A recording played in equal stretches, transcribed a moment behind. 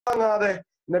വാങ്ങാതെ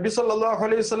നബി സല്ലല്ലാഹു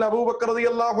അലൈഹി വസല്ലം അബൂബക്കർ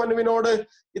റളിയല്ലാഹു അൻഹുവിനോട്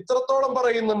ഇത്രത്തോളം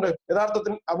പറയുന്നുണ്ട്.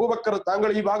 യഥാർത്ഥത്തിൽ അബൂബക്കർ, താങ്കൾ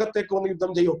ഈ ഭാഗത്തേക്ക് വന്ന്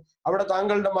യുദ്ധം ചെയ്യൂ, അവിടെ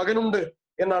താങ്കളുടെ മകനുണ്ട്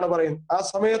എന്നാണ് പറയുന്നത്. ആ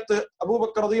സമയത്ത്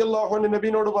അബൂബക്കർ റളിയല്ലാഹു അൻഹു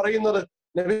നബിയോട് പറയുന്നത്,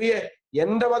 നബിയെ,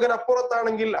 എന്റെ മകൻ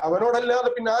അപ്പുറത്താണെങ്കിൽ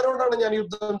അവനോടല്ലാതെ പിന്നെ ആരോടാണ് ഞാൻ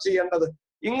യുദ്ധം ചെയ്യേണ്ടത്?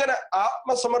 ഇങ്ങനെ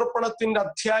ആത്മസമർപ്പണത്തിന്റെ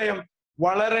അധ്യായം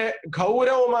വളരെ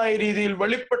ഗൗരവമായ രീതിയിൽ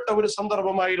വെളിപ്പെട്ട ഒരു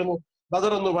സന്ദർഭമായിരുന്നു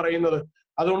ബദർ എന്ന് പറയുന്നത്.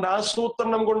 അതുകൊണ്ട്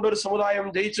ആസൂത്രണം കൊണ്ട് ഒരു സമുദായം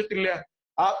ജയിച്ചിട്ടില്ല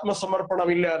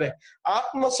ആത്മസമർപ്പണമില്ലാതെ.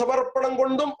 ആത്മസമർപ്പണം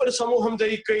കൊണ്ടും ഒരു സമൂഹം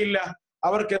ജയിക്കയില്ല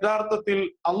അവർക്ക് യഥാർത്ഥത്തിൽ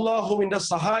അള്ളാഹുവിന്റെ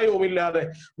സഹായവുമില്ലാതെ.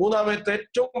 മൂന്നാമത്തെ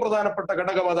ഏറ്റവും പ്രധാനപ്പെട്ട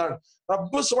ഘടകം അതാണ്.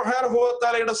 റബ്ബ് സുബ്ഹാനഹു വ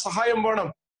തആലയുടെ സഹായം വേണം.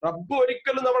 റബ്ബ്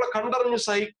ഒരിക്കലും നമ്മളെ കണ്ടറിഞ്ഞ്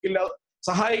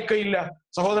സഹായിക്കയില്ല.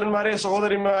 സഹോദരന്മാരെ,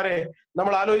 സഹോദരിമാരെ,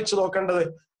 നമ്മൾ ആലോചിച്ചു നോക്കേണ്ടത്,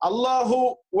 അള്ളാഹു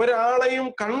ഒരാളെയും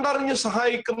കണ്ടറിഞ്ഞ്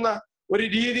സഹായിക്കുന്ന ഒരു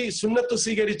രീതി സുന്നത്ത്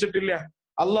സ്വീകരിച്ചിട്ടില്ല.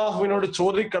 അള്ളാഹുവിനോട്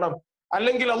ചോദിക്കണം,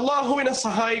 അല്ലെങ്കിൽ അള്ളാഹുവിനെ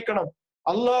സഹായിക്കണം.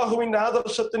 അള്ളാഹുവിന്റെ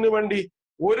ആദർശത്തിന് വേണ്ടി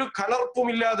ഒരു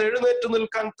കലർപ്പുമില്ലാതെ എഴുന്നേറ്റ്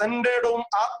നിൽക്കാൻ തന്റെ ഇടവും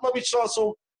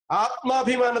ആത്മവിശ്വാസവും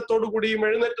ആത്മാഭിമാനത്തോടു കൂടിയും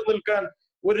എഴുന്നേറ്റ് നിൽക്കാൻ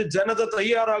ഒരു ജനത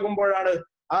തയ്യാറാകുമ്പോഴാണ്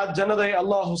ആ ജനതയെ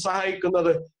അള്ളാഹു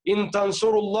സഹായിക്കുന്നത്. ഇൻ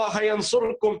തൻസുറുല്ലാഹ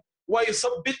യൻസുർക്കും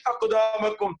വയസബ്ബിത്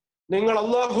അഖ്ദാമക്കും. നിങ്ങൾ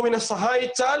അള്ളാഹുവിനെ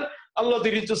സഹായിച്ചാൽ അള്ളാഹു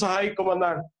തിരിച്ചു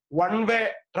സഹായിക്കുമെന്നാണ്. വൺ വേ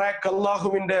ട്രാക്ക്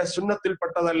അള്ളാഹുവിന്റെ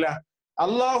സുന്നത്തിൽപ്പെട്ടതല്ല.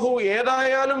 അള്ളാഹു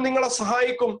ഏതായാലും നിങ്ങളെ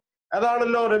സഹായിക്കും.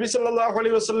 അതാണല്ലോ നബി സല്ലല്ലാഹു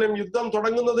അലൈഹി വസല്ലം യുദ്ധം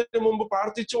തുടങ്ങുന്നതിന് മുമ്പ്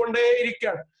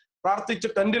പ്രാർത്ഥിച്ചുകൊണ്ടേയിരിക്കാൻ. പ്രാർത്ഥിച്ച്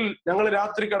ടെന്റിൽ ഞങ്ങൾ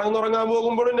രാത്രി കിടന്നുറങ്ങാൻ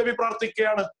പോകുമ്പോഴും നബി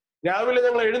പ്രാർത്ഥിക്കുകയാണ്. രാവിലെ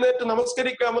ഞങ്ങൾ എഴുന്നേറ്റ്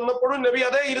നമസ്കരിക്കാൻ വന്നപ്പോഴും നബി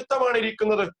അതേ ഇരുത്തമാണ്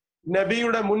ഇരിക്കുന്നത്.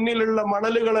 നബിയുടെ മുന്നിലുള്ള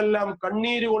മണലുകളെല്ലാം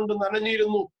കണ്ണീര് കൊണ്ട്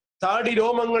നനഞ്ഞിരുന്നു. താടി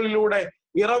രോമങ്ങളിലൂടെ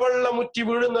ഇറവെള്ളം ഉറ്റി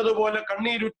വീഴുന്നത് പോലെ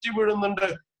കണ്ണീരുറ്റി വീഴുന്നുണ്ട്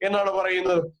എന്നാണ്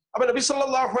പറയുന്നത്. അപ്പൊ നബി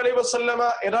സല്ലല്ലാഹു അലൈഹി വസല്ലമ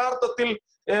യഥാർത്ഥത്തിൽ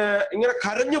ഇങ്ങനെ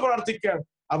കരഞ്ഞു പ്രാർത്ഥിക്കാൻ.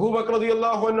 അബൂബക്കർ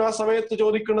റളിയല്ലാഹു അൻഹു ആ സമയത്ത്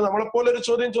ചോദിക്കുന്നത്, നമ്മളെപ്പോലെ ഒരു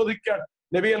ചോദ്യം ചോദിക്കാൻ,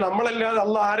 നബിയെ, നമ്മളല്ലാതെ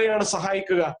അള്ളാഹ് ആരെയാണ്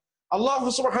സഹായിക്കുക? അള്ളാഹു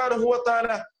സുബ്ഹാനഹു വ തആല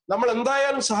നമ്മൾ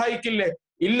എന്തായാലും സഹായിക്കില്ലേ?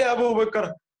 ഇല്ല അബൂബക്കർ,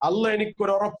 അള്ളാഹ്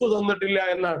എനിക്കൊരു ഉറപ്പ് തന്നിട്ടില്ല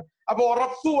എന്നാണ്. അപ്പൊ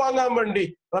ഉറപ്പ് വാങ്ങാൻ വേണ്ടി,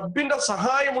 റബ്ബിന്റെ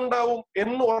സഹായം ഉണ്ടാവും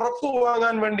എന്ന് ഉറപ്പ്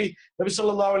വാങ്ങാൻ വേണ്ടി നബി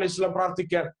സല്ലല്ലാഹു അലൈഹി വസല്ലം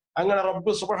പ്രാർത്ഥിക്കാൻ. അങ്ങനെ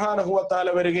റബ്ബ് സുബ്ഹാനഹു വ തആല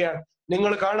വരികയാണ്.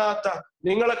 നിങ്ങൾ കാണാത്ത,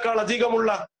 നിങ്ങളെക്കാൾ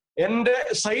അധികമുള്ള എന്റെ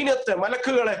സൈന്യത്തെ,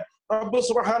 മലക്കുകളെ റബ്ബ്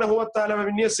സുബ്ഹാനഹു വ തആല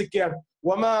വിന്യസിക്കുകയാണ്.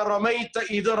 വമാ റമൈത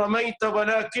ഇദ് റമൈത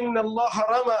വലാകിന്ന അല്ലാഹ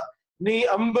റമ. നീ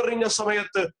അമ്പെറിഞ്ഞ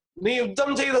സമയത്ത്, നീ യുദ്ധം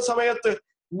ചെയ്ത സമയത്ത്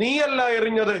നീയല്ല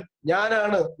എറിഞ്ഞത്,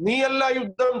 ഞാനാണ്. നീയല്ല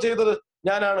യുദ്ധം ചെയ്തത്,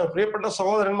 ഞാനാണ്. പ്രിയപ്പെട്ട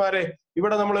സഹോദരന്മാരെ,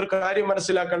 ഇവിടെ നമ്മൾ ഒരു കാര്യം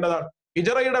മനസ്സിലാക്കേണ്ടതാണ്.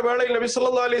 ഹിജറയുടെ വേളയിൽ നബി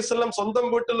സല്ലല്ലാഹു അലൈഹി വസല്ലം സ്വന്തം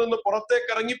വീട്ടിൽ നിന്ന്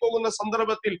പുറത്തേക്ക് ഇറങ്ങിപ്പോകുന്ന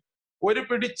സന്ദർഭത്തിൽ ഒരു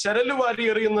പിടി ചരല് വാരി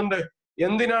എറിയുന്നുണ്ട്.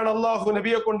 എന്തിനാണ് അള്ളാഹു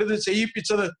നബിയെ കൊണ്ട് ഇത്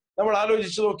ചെയ്യിപ്പിച്ചത്? നമ്മൾ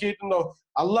ആലോചിച്ചു നോക്കിയിട്ടുണ്ടോ?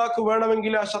 അള്ളാഹ്ക്ക്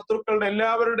വേണമെങ്കിൽ ആ ശത്രുക്കളുടെ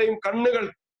എല്ലാവരുടെയും കണ്ണുകൾ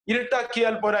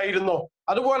ഇരുട്ടാക്കിയാൽ പോരായിരുന്നോ?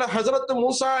 അതുപോലെ ഹസ്രത്ത്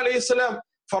മൂസ അലൈഹിസ്സലാം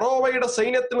ഫറോവയുടെ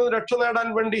സൈന്യത്തിൽ നിന്ന് രക്ഷ നേടാൻ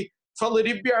വേണ്ടി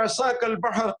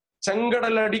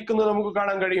ചെങ്കടൽ അടിക്കുന്നത് നമുക്ക്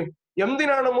കാണാൻ കഴിയും.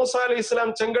 എന്തിനാണ് മൂസ അലൈഹി ഇസ്ലാം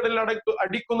ചെങ്കടൽ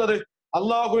അടിക്കുന്നത്?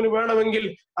 അള്ളാഹുവിന് വേണമെങ്കിൽ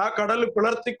ആ കടൽ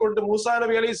പിളർത്തിക്കൊണ്ട് മൂസാ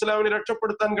നബി അലൈഹി ഇസ്ലാമിനെ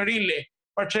രക്ഷപ്പെടുത്താൻ കഴിയില്ലേ?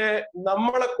 പക്ഷേ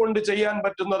നമ്മളെ കൊണ്ട് ചെയ്യാൻ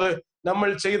പറ്റുന്നത് നമ്മൾ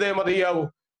ചെയ്തേ മതിയാവൂ.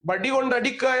 വടി കൊണ്ട്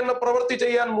അടിക്കുക എന്ന പ്രവൃത്തി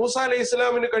ചെയ്യാൻ മൂസാ അലൈഹി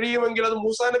ഇസ്ലാമിന് കഴിയുമെങ്കിൽ അത്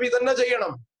മൂസാ നബി തന്നെ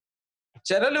ചെയ്യണം.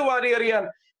 ചരല് വാരി എറിയാൻ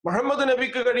മുഹമ്മദ്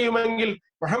നബിക്ക് കഴിയുമെങ്കിൽ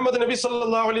മുഹമ്മദ് നബി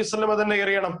സല്ലല്ലാഹു അലൈഹി വസല്ലം തന്നെ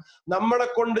എറിയണം. നമ്മളെ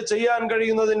കൊണ്ട് ചെയ്യാൻ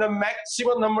കഴിയുന്നതിന്റെ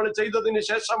മാക്സിമം നമ്മൾ ചെയ്തതിന്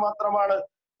ശേഷം മാത്രമാണ്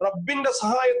റബ്ബിന്റെ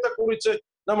സഹായത്തെ കുറിച്ച്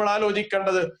നമ്മൾ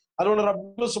ആലോചിക്കേണ്ടത്. അതുകൊണ്ട്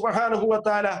റബ്ബ് സുബ്ഹാനഹു വ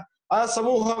തആല ആ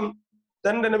സമൂഹം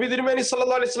തന്റെ നബി തിരുമേനി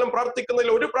സല്ലല്ലാഹു അലൈഹി വസല്ലം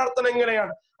പ്രാർത്ഥിക്കുന്നതിൽ ഒരു പ്രാർത്ഥന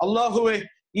എങ്ങനെയാണ്? അല്ലാഹുവേ,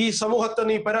 ഈ സമൂഹത്തെ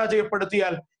നീ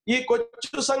പരാജയപ്പെടുത്തിയാൽ, ഈ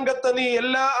കൊച്ചു സംഘത്തെ നീ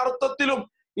എല്ലാ അർത്ഥത്തിലും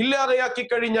ഇല്ലാതെയാക്കി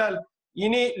കഴിഞ്ഞാൽ,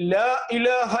 ഇനി ലാ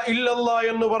ഇലാഹ ഇല്ലല്ലാ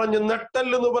എന്ന് പറഞ്ഞ്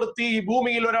നെട്ടല് നിവർത്തി ഈ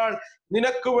ഭൂമിയിൽ ഒരാൾ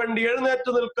നിനക്ക് വേണ്ടി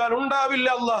എഴുന്നേറ്റ് നിൽക്കാൻ ഉണ്ടാവില്ല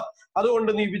അല്ലാഹ്.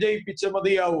 അതുകൊണ്ട് നീ വിജയിപ്പിച്ച്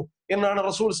മതിയാവൂ എന്നാണ്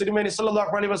റസൂൽ തിരുമേനി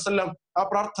സല്ലല്ലാഹു അലൈഹി വസല്ലം ആ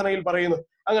പ്രാർത്ഥനയിൽ പറയുന്നത്.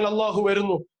 അങ്ങനെ അള്ളാഹു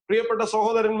വരുന്നു. പ്രിയപ്പെട്ട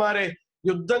സഹോദരന്മാരെ,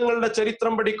 യുദ്ധങ്ങളുടെ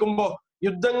ചരിത്രം പഠിക്കുമ്പോ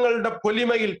യുദ്ധങ്ങളുടെ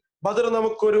പൊലിമയിൽ ബദർ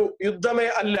നമുക്കൊരു യുദ്ധമേ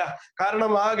അല്ല.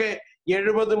 കാരണം ആകെ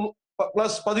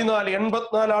 70+14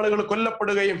 84 ആളുകൾ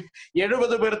കൊല്ലപ്പെടുകയും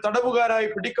 70 പേർ തടവുകാരായി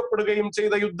പിടിക്കപ്പെടുകയും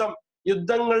ചെയ്ത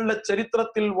യുദ്ധങ്ങളുടെ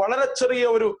ചരിത്രത്തിൽ വളരെ ചെറിയ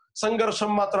ഒരു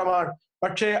സംഘർഷം മാത്രമാണ്.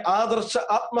 പക്ഷേ ആദർശ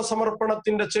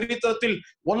ആത്മസമർപ്പണത്തിന്റെ ചരിത്രത്തിൽ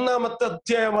ഒന്നാമത്തെ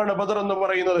അധ്യായമാണ് ബദർ എന്ന്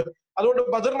പറയുന്നത്. അതുകൊണ്ട്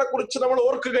ബദറിനെ കുറിച്ച് നമ്മൾ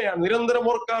ഓർക്കുകയാണ്, നിരന്തരം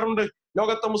ഓർക്കാറുണ്ട്.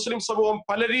 ലോകത്തെ മുസ്ലിം സമൂഹം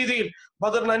പല രീതിയിൽ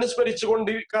ബദറിനെ അനുസ്മരിച്ചു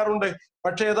കൊണ്ടിരിക്കാറുണ്ട്.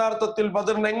 പക്ഷെ യഥാർത്ഥത്തിൽ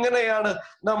ബദറിനെ എങ്ങനെയാണ്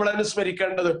നമ്മൾ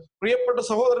അനുസ്മരിക്കേണ്ടത്? പ്രിയപ്പെട്ട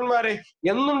സഹോദരന്മാരെ,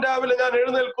 എന്നും രാവിലെ ഞാൻ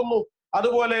എഴുന്നേൽക്കുന്നു.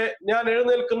 അതുപോലെ ഞാൻ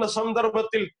എഴുന്നേൽക്കുന്ന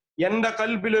സന്ദർഭത്തിൽ എന്റെ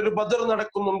കൽബിൽ ഒരു ബദർ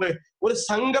നടക്കുന്നുണ്ട്, ഒരു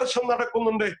സംഘർഷം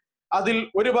നടക്കുന്നുണ്ട്. അതിൽ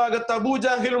ഒരു ഭാഗത്ത്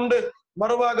അബൂജാഹിലുണ്ട്,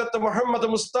 മറുഭാഗത്ത് മുഹമ്മദ്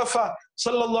മുസ്തഫ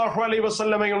സല്ലല്ലാഹു അലൈഹി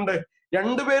വസല്ലമയുണ്ട്.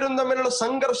 രണ്ടുപേരും തമ്മിലുള്ള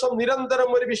സംഘർഷം നിരന്തരം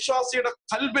ഒരു വിശ്വാസിയുടെ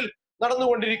ഖൽബിൽ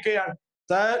നടന്നുകൊണ്ടിരിക്കുകയാണ്.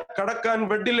 താൻ കടക്കാൻ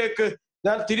ബെഡിലേക്ക്,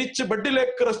 ഞാൻ തിരിച്ച്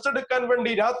ബെഡിലേക്ക് റെസ്റ്റ് എടുക്കാൻ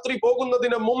വേണ്ടി രാത്രി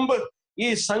പോകുന്നതിന് മുമ്പ് ഈ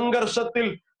സംഘർഷത്തിൽ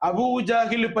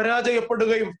അബൂജാഹിൽ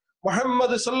പരാജയപ്പെടുകയും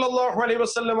മുഹമ്മദ് സല്ലല്ലാഹു അലൈഹി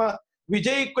വസല്ലമ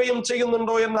വിജയിക്കുകയും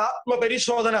ചെയ്യുന്നുണ്ടോ എന്ന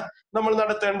ആത്മപരിശോധന നമ്മൾ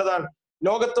നടത്തേണ്ടതാണ്.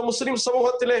 ലോകത്തെ മുസ്ലിം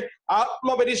സമൂഹത്തിലെ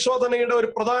ആത്മപരിശോധനയുടെ ഒരു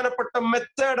പ്രധാനപ്പെട്ട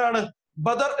മെത്തേഡാണ്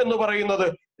ബദർ എന്ന് പറയുന്നത്.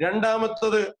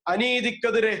 രണ്ടാമത്തത്,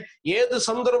 അനീതിക്കെതിരെ ഏത്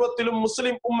സന്ദർഭത്തിലും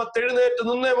മുസ്ലിം ഉമ്മത്ത് എഴുന്നേറ്റ്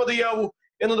നിന്നേ മതിയാവൂ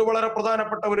എന്നത് വളരെ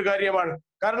പ്രധാനപ്പെട്ട ഒരു കാര്യമാണ്.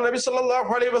 കാരണം നബി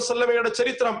സല്ലല്ലാഹു അലൈഹി വസല്ലമയുടെ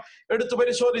ചരിത്രം എടുത്തു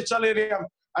പരിശോധിച്ചാൽ അറിയാം,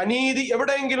 അനീതി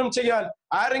എവിടെയെങ്കിലും ചെയ്യാൻ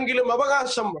ആരെങ്കിലും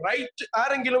അവകാശം, റൈറ്റ്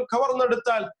ആരെങ്കിലും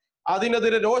കവർന്നെടുത്താൽ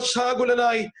അതിനെതിരെ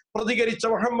രോഷാകുലനായി പ്രതികരിച്ച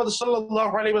മുഹമ്മദ്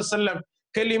സല്ലല്ലാഹു അലൈഹി വസല്ലം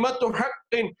കലിമത്തു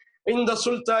ഹഖ്ഖിൻ ഇൻദ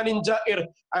സുൽത്താനിൻ ജാഇർ,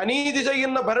 അനീതി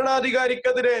ചെയ്യുന്ന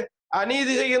ഭരണാധികാരിക്കെതിരെ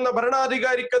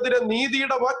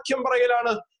നീതിയുടെ വാക്യം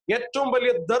പറയലാണ് ഏറ്റവും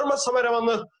വലിയ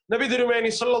ധർമ്മസമരമെന്ന് നബി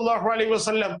തിരുമേനി സല്ലല്ലാഹു അലൈഹി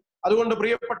വസല്ലം. അതുകൊണ്ട്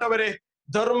പ്രിയപ്പെട്ടവരെ,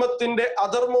 ധർമ്മത്തിന്റെ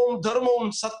അധർമ്മവും ധർമ്മവും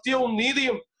സത്യവും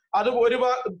നീതിയും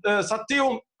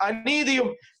സത്യവും അനീതിയും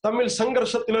തമ്മിൽ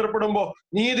സംഘർഷത്തിൽ ഏർപ്പെടുമ്പോ,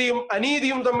 നീതിയും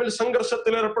അനീതിയും തമ്മിൽ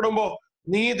സംഘർഷത്തിൽ ഏർപ്പെടുമ്പോ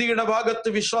നീതിയുടെ ഭാഗത്ത്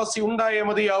വിശ്വാസി ഉണ്ടായേ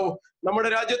മതിയാവൂ. നമ്മുടെ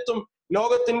രാജ്യത്തും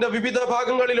ലോകത്തിന്റെ വിവിധ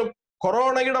ഭാഗങ്ങളിലും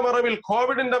കൊറോണയുടെ മറവിൽ,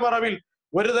 കോവിഡിന്റെ മറവിൽ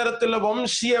ഒരു തരത്തിലുള്ള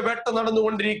വംശീയ വേട്ട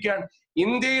നടന്നുകൊണ്ടിരിക്കുകയാണ്.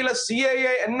 ഇന്ത്യയിലെ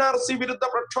CAA NRC വിരുദ്ധ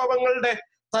പ്രക്ഷോഭങ്ങളുടെ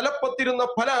തലപ്പത്തിരുന്ന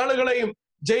പല ആളുകളെയും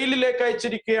ജയിലിലേക്ക്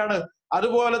അയച്ചിരിക്കുകയാണ്.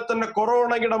 അതുപോലെ തന്നെ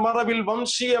കൊറോണയുടെ മറവിൽ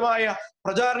വംശീയമായ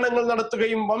പ്രചാരണങ്ങൾ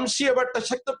നടത്തുകയും വംശീയ വേട്ട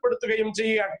ശക്തിപ്പെടുത്തുകയും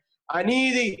ചെയ്യുകയാണ്.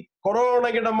 അനീതി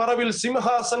കൊറോണയുടെ മറവിൽ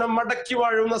സിംഹാസനം മടക്കി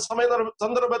വാഴുന്ന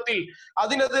സന്ദർഭത്തിൽ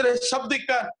അതിനെതിരെ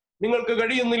ശബ്ദിക്കാൻ നിങ്ങൾക്ക്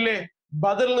കഴിയുന്നില്ലേ?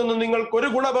 ബദറിൽ നിന്ന് നിങ്ങൾക്ക് ഒരു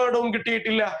ഗുണപാഠവും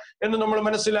കിട്ടിയിട്ടില്ല എന്ന് നമ്മൾ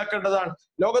മനസ്സിലാക്കേണ്ടതാണ്.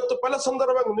 ലോകത്ത് പല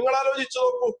സന്ദർഭങ്ങൾ നിങ്ങൾ ആലോചിച്ചു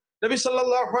നോക്കൂ. നബി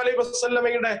സല്ലല്ലാഹു അലൈഹി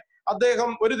വസല്ലമയുടെ അദ്ദേഹം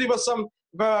ഒരു ദിവസം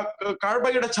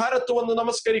കഅബയുടെ ചാരത്ത് വന്ന്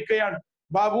നമസ്കരിക്കുകയാണ്.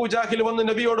 അബൂജാഹിൽ വന്ന്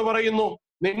നബിയോട് പറയുന്നു,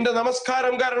 നിന്റെ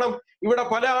നമസ്കാരം കാരണം ഇവിടെ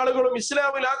പല ആളുകളും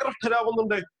ഇസ്ലാമിൽ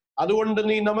ആകൃഷ്ടരാകുന്നുണ്ട്, അതുകൊണ്ട്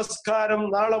നീ നമസ്കാരം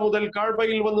നാളെ മുതൽ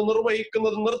കഅബയിൽ വന്ന്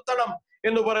നിർവഹിക്കുന്നത് നിർത്തണം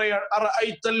എന്ന് പറയാൻ.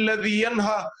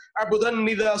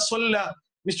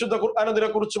 വിശുദ്ധ ഖുർആൻ അതിനെ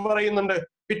കുറിച്ച് പറയുന്നുണ്ട്.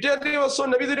 പിറ്റേ ദിവസവും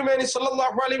നബി തിരുമേനി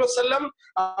സല്ലല്ലാഹു അലൈഹി വസല്ലം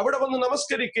അവിടെ വന്ന്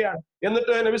നമസ്കരിക്കുകയാണ്.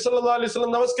 എന്നിട്ട് നബി സല്ലല്ലാഹു അലൈഹി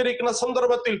വസല്ലം നമസ്കരിക്കുന്ന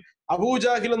സന്ദർഭത്തിൽ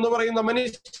അബൂജാഹിൽ എന്ന് പറയുന്ന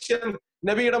മനുഷ്യൻ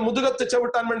നബിയുടെ മുതുകത്ത്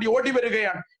ചവിട്ടാൻ വേണ്ടി ഓടി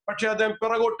വരികയാണ്. പക്ഷെ അദ്ദേഹം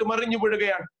പിറകോട്ട് മറിഞ്ഞു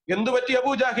വീഴുകയാണ്. എന്തു പറ്റി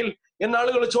അബൂജാഹിൽ എന്ന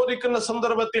ആളുകൾ ചോദിക്കുന്ന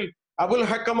സന്ദർഭത്തിൽ അബുൽ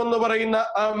ഹക്കം എന്ന് പറയുന്ന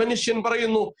ആ മനുഷ്യൻ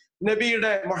പറയുന്നു,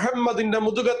 നബിയുടെ മുഹമ്മദിന്റെ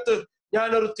മുതുകത്ത്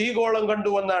ഞാനൊരു തീഗോളം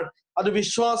കണ്ടുവന്നാണ്. അത്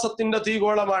വിശ്വാസത്തിന്റെ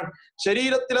തീഗോളമാണ്.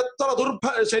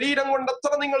 ശരീരം കൊണ്ട്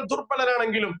എത്ര നിങ്ങൾ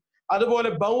ദുർബലനാണെങ്കിലും, അതുപോലെ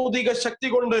ഭൗതിക ശക്തി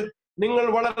കൊണ്ട് നിങ്ങൾ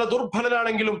വളരെ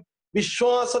ദുർബലനാണെങ്കിലും,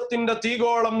 വിശ്വാസത്തിന്റെ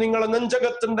തീഗോളം നിങ്ങളെ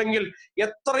നെഞ്ചകത്തുണ്ടെങ്കിൽ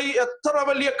എത്ര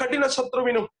വലിയ കഠിന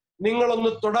ശത്രുവിനും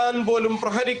നിങ്ങളൊന്ന് തൊടാൻ പോലും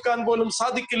പ്രഹരിക്കാൻ പോലും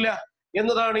സാധിക്കില്ല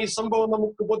എന്നതാണ് ഈ സംഭവം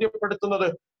നമുക്ക് ബോധ്യപ്പെടുത്തുന്നത്.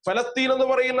 ഫലസ്തീൻ എന്ന്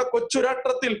പറയുന്ന കൊച്ചു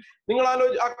രാഷ്ട്രത്തിൽ നിങ്ങൾ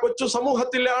ആ കൊച്ചു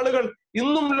സമൂഹത്തിലെ ആളുകൾ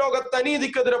ഇന്നും ലോകത്ത്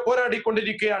അനീതിക്കെതിരെ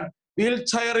പോരാടിക്കൊണ്ടിരിക്കുകയാണ്. വീൽ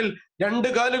ചെയറിൽ 2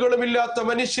 കാലുകളുമില്ലാത്ത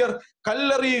മനുഷ്യർ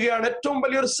കല്ലെറിയുകയാണ്. ഏറ്റവും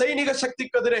വലിയൊരു സൈനിക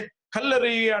ശക്തിക്കെതിരെ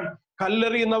കല്ലെറിയുകയാണ്.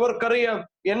 കല്ലെറിയുന്നവർക്കറിയാം,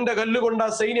 എന്റെ കല്ലുകൊണ്ട് ആ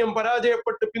സൈന്യം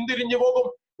പരാജയപ്പെട്ട് പിന്തിരിഞ്ഞു പോകും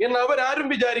എന്ന് അവരാരും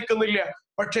വിചാരിക്കുന്നില്ല.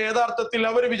 പക്ഷെ യഥാർത്ഥത്തിൽ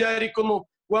അവർ വിചാരിക്കുന്നു,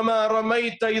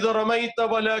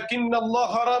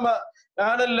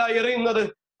 ഞാനല്ല എറിയുന്നത്,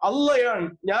 അള്ളയാണ്,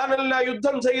 ഞാനല്ല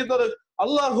യുദ്ധം ചെയ്യുന്നത്,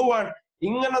 അള്ളാഹുവാൻ.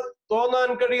 ഇങ്ങനെ തോന്നാൻ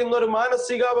കഴിയുന്ന ഒരു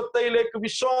മാനസികാവസ്ഥയിലേക്ക്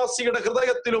വിശ്വാസിയുടെ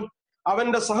ഹൃദയത്തിലും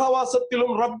അവന്റെ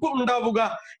സഹവാസത്തിലും റബ്ബ് ഉണ്ടാവുക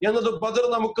എന്നത് ബദർ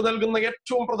നമുക്ക് നൽകുന്ന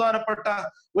ഏറ്റവും പ്രധാനപ്പെട്ട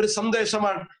ഒരു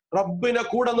സന്ദേശമാണ്. റബ്ബിനെ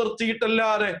കൂടെ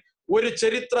നിർത്തിയിട്ടല്ലാതെ ഒരു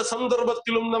ചരിത്ര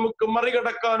സന്ദർഭത്തിലും നമുക്ക്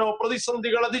മറികടക്കാനോ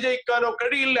പ്രതിസന്ധികൾ അതിജയിക്കാനോ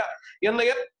കഴിയില്ല എന്ന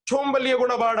ഏറ്റവും വലിയ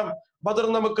ഗുണപാഠം ബദർ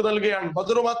നമുക്ക് നൽകുകയാണ്.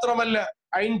 ബദർ മാത്രമല്ല,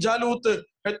 ഐൻ ജാലൂത്ത്,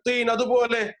 ഹത്തീൻ,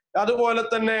 അതുപോലെ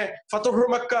തന്നെ ഫത്ഹു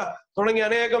മക്ക തുടങ്ങിയ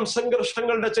അനേകം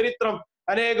സംഘർഷങ്ങളുടെ ചരിത്രം,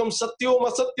 അനേകം സത്യവും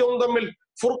അസത്യവും തമ്മിൽ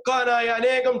ഫുർഖാനായ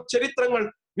അനേകം ചരിത്രങ്ങൾ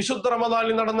വിശുദ്ധ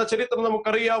റമദാനിൽ നടന്ന ചരിത്രം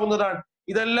നമുക്കറിയാവുന്നതാണ്.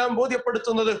 ഇതെല്ലാം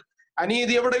ബോധ്യപ്പെടുത്തുന്നത്,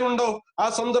 അനീതി എവിടെയുണ്ടോ ആ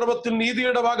സന്ദർഭത്തിൽ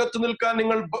നീതിയുടെ ഭാഗത്ത് നിൽക്കാൻ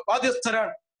നിങ്ങൾ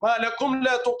ബാധ്യസ്ഥരാണ്.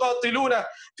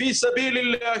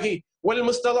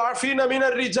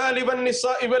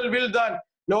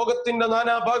 ലോകത്തിന്റെ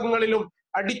നാനാഭാഗങ്ങളിലും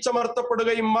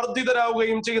അടിച്ചമർത്തപ്പെടുകയും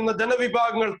മർദ്ദിതരാവുകയും ചെയ്യുന്ന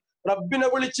ജനവിഭാഗങ്ങൾ റബ്ബിനെ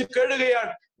വിളിച്ച്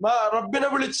കേഴുകയാണ്.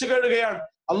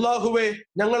 അള്ളാഹുവേ,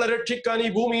 ഞങ്ങളെ രക്ഷിക്കാൻ ഈ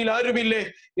ഭൂമിയിൽ ആരുമില്ലേ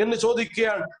എന്ന്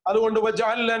ചോദിക്കുകയാണ്. അതുകൊണ്ട്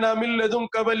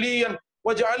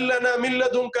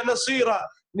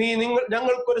നീ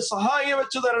ഞങ്ങൾക്കൊരു സഹായം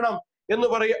വെച്ചു തരണം എന്ന്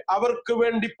പറയും. അവർക്ക്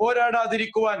വേണ്ടി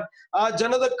പോരാടാതിരിക്കുവാൻ, ആ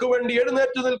ജനതക്ക് വേണ്ടി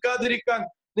എഴുന്നേറ്റ് നിൽക്കാതിരിക്കാൻ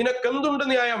നിനക്കെന്തുണ്ട്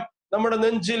ന്യായം? നമ്മുടെ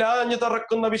നെഞ്ചിലാഞ്ഞു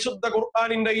തറക്കുന്ന വിശുദ്ധ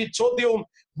ഖുർആനിന്റെ ഈ ചോദ്യവും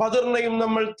ബദറിനെയും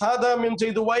നമ്മൾ താദാമ്യം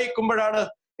ചെയ്ത് വായിക്കുമ്പോഴാണ്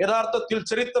യഥാർത്ഥത്തിൽ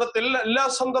ചരിത്രത്തിൽ എല്ലാ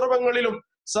സന്ദർഭങ്ങളിലും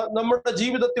നമ്മുടെ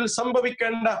ജീവിതത്തിൽ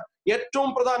സംഭവിക്കേണ്ട ഏറ്റവും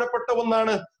പ്രധാനപ്പെട്ട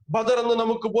ഒന്നാണ് ബദർ എന്ന്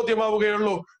നമുക്ക്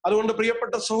ബോധ്യമാവുകയുള്ളൂ. അതുകൊണ്ട്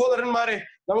പ്രിയപ്പെട്ട സഹോദരന്മാരെ,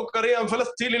 നമുക്കറിയാം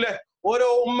ഫലസ്തീനിലെ ഓരോ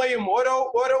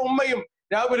ഉമ്മയും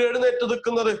രാവിലെ എഴുന്നേറ്റ്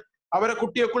നിൽക്കുന്നത് അവരെ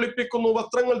കുട്ടിയെ കുളിപ്പിക്കുന്നു,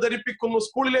 വസ്ത്രങ്ങൾ ധരിപ്പിക്കുന്നു,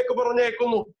 സ്കൂളിലേക്ക്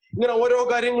പറഞ്ഞയക്കുന്നു. ഇങ്ങനെ ഓരോ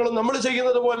കാര്യങ്ങളും നമ്മൾ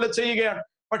ചെയ്യുന്നത് പോലെ ചെയ്യുകയാണ്.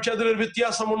 പക്ഷെ അതിലൊരു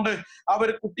വ്യത്യാസമുണ്ട്. അവർ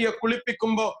കുട്ടിയെ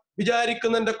കുളിപ്പിക്കുമ്പോ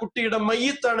വിചാരിക്കുന്ന എന്റെ കുട്ടിയുടെ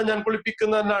മയ്യത്താണ് ഞാൻ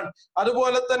കുളിപ്പിക്കുന്നതെന്നാണ്.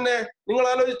 അതുപോലെ തന്നെ നിങ്ങൾ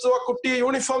ആലോചിച്ചു, ആ കുട്ടിയെ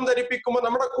യൂണിഫോം ധരിപ്പിക്കുമ്പോൾ,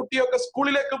 നമ്മുടെ കുട്ടിയൊക്കെ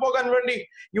സ്കൂളിലേക്ക് പോകാൻ വേണ്ടി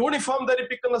യൂണിഫോം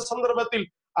ധരിപ്പിക്കുന്ന സന്ദർഭത്തിൽ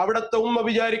അവിടുത്തെ ഉമ്മ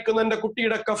വിചാരിക്കുന്ന എന്റെ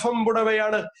കുട്ടിയുടെ കഫം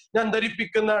പുടവയാണ് ഞാൻ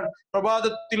ധരിപ്പിക്കുന്നതാണ്.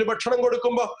 പ്രഭാതത്തിൽ ഭക്ഷണം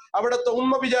കൊടുക്കുമ്പോ അവിടുത്തെ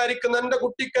ഉമ്മ വിചാരിക്കുന്ന എന്റെ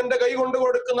കുട്ടിക്ക് എന്റെ കൈ കൊണ്ട്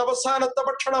കൊടുക്കുന്ന അവസാനത്തെ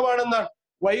ഭക്ഷണമാണെന്നാണ്.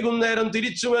 വൈകുന്നേരം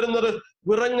തിരിച്ചു വരുന്നത്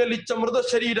വിറങ്ങലിച്ച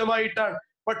മൃതശരീരമായിട്ടാണ്.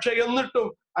 പക്ഷെ എന്നിട്ടും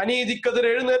അനീതിക്കെതിരെ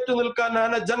എഴുന്നേറ്റ് നിൽക്കാൻ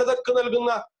ജനതക്ക്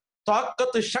നൽകുന്ന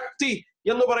താക്കത്ത്, ശക്തി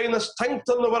എന്ന് പറയുന്ന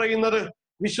സ്ട്രെങ്ത് എന്ന് പറയുന്നത്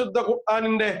വിശുദ്ധ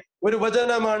ഖുർആനിന്റെ ഒരു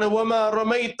വചനമാണ്. വമാ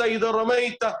റമൈത ഇദ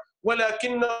റമൈത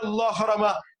വലകിന്ന അല്ലാഹ റമ.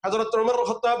 ഹദ്റത്ത് ഉമർ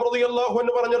ഖത്താബ് റളിയല്ലാഹു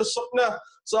അൻഹു പറഞ്ഞൊരു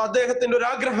അദ്ദേഹത്തിന്റെ ഒരു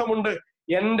ആഗ്രഹമുണ്ട്.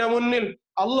 എന്റെ മുന്നിൽ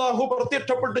അള്ളാഹു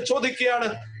പ്രത്യക്ഷപ്പെട്ട് ചോദിക്കുകയാണ്,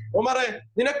 ഉമറെ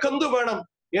നിനക്കെന്തു വേണം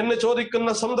എന്ന് ചോദിക്കുന്ന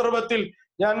സന്ദർഭത്തിൽ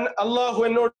ഞാൻ അള്ളാഹു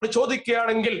എന്നോട്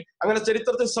ചോദിക്കുകയാണെങ്കിൽ, അങ്ങനെ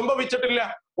ചരിത്രത്തിൽ സംഭവിച്ചിട്ടില്ല,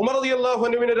 ഉമർ റളിയല്ലാഹു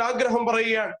അൻഹുവിന് ഒരു ആഗ്രഹം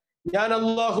പറയുകയാണ്. ഞാൻ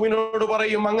അള്ളാഹുവിനോട്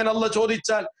പറയും, അങ്ങനെ അള്ളാഹ്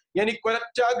ചോദിച്ചാൽ എനിക്ക്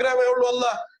ഒരൊറ്റ ആഗ്രഹമേ ഉള്ളൂ,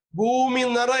 അല്ലാഹ് ഭൂമി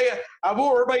നിറയെ അബൂ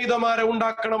ഉബൈദമാരെ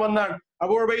ഉണ്ടാക്കണമെന്നാണ്.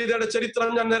 അബൂ ഉബൈദയുടെ ചരിത്രം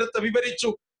ഞാൻ നേരത്തെ വിവരിച്ചു.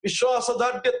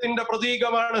 വിശ്വാസദാർഢ്യത്തിന്റെ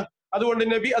പ്രതീകമാണ്. അതുകൊണ്ട്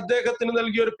നബി അദ്ദേഹത്തിന്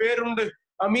നൽകിയ ഒരു പേരുണ്ട്,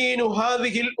 അമീനു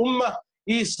ഹാദിഹിൽ ഉമ്മ.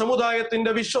 ഈ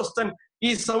സമുദായത്തിന്റെ വിശ്വസ്തൻ,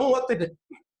 ഈ സമൂഹത്തിന്റെ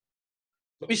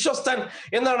വിശ്വസ്തൻ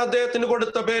എന്നാണ് അദ്ദേഹത്തിന്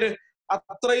കൊടുത്ത പേര്.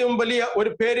 അത്രയും വലിയ ഒരു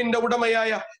പേരിന്റെ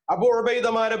ഉടമയായ അബൂ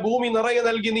ഉബൈദമാരെ ഭൂമി നിറയെ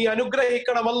നൽകി നീ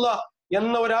അനുഗ്രഹിക്കണമല്ല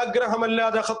എന്ന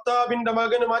ഒരാഗ്രഹമല്ലാതെ ഖത്താബിന്റെ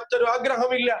മകന് മറ്റൊരു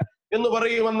ആഗ്രഹമില്ല എന്ന്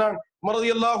പറയുമെന്നാണ്. ഉമർ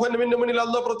റളിയല്ലാഹു അൻഹുവിന്റെ മുന്നിൽ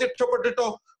അല്ലാഹ് പ്രത്യക്ഷപ്പെട്ടിട്ടോ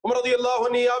ഉമർ റളിയല്ലാഹു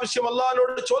അൻഹു ഈ ആവശ്യം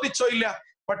അല്ലാഹുവിനോട് ചോദിച്ചോ ഇല്ല.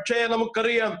 പക്ഷേ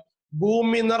നമുക്കറിയാം,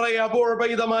 ഭൂമി നിറയെ അബൂ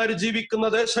ഉബൈദമാര് ജീവിക്കുന്ന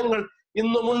ദേശങ്ങൾ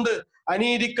ഇന്നുമുണ്ട്.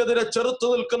 അനീതിക്കെതിരെ ചെറുത്തു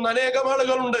നിൽക്കുന്ന അനേകം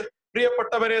ആളുകളുണ്ട്.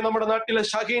 പ്രിയപ്പെട്ടവരെ, നമ്മുടെ നാട്ടിലെ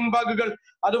ഷഹീൻ ബാഗുകൾ,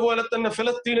 അതുപോലെ തന്നെ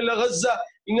ഫലസ്തീനിലെ ഗസ,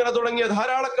 ഇങ്ങനെ തുടങ്ങിയ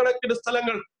ധാരാളക്കണക്കിന്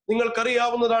സ്ഥലങ്ങൾ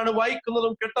നിങ്ങൾക്കറിയാവുന്നതാണ്,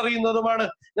 വായിക്കുന്നതും കേട്ടറിയുന്നതുമാണ്.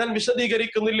 ഞാൻ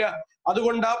വിശദീകരിക്കുന്നില്ല.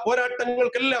 അതുകൊണ്ട് ആ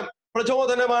പോരാട്ടങ്ങൾക്കെല്ലാം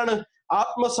പ്രചോദനമാണ്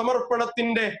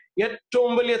ആത്മസമർപ്പണത്തിന്റെ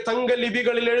ഏറ്റവും വലിയ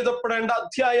തങ്കലിപികളിൽ എഴുതപ്പെടേണ്ട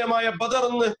അധ്യായമായ ബദർ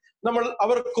എന്ന് നമ്മൾ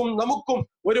അവർക്കും നമുക്കും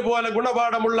ഒരുപോലെ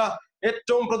ഗുണപാഠമുള്ള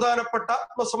ഏറ്റവും പ്രധാനപ്പെട്ട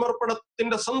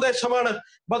ആത്മസമർപ്പണത്തിന്റെ സന്ദേശമാണ്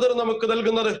ബദർ നമുക്ക്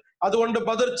നൽകുന്നത്. അതുകൊണ്ട്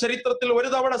ബദർ ചരിത്രത്തിൽ ഒരു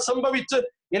തവണ സംഭവിച്ച്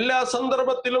എല്ലാ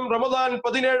സന്ദർഭത്തിലും റമദാൻ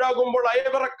 17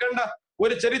 അയവിറക്കേണ്ട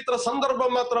ഒരു ചരിത്ര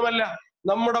സന്ദർഭം മാത്രമല്ല,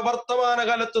 നമ്മുടെ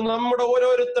വർത്തമാനകാലത്ത് നമ്മുടെ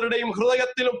ഓരോരുത്തരുടെയും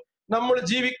ഹൃദയത്തിലും, നമ്മൾ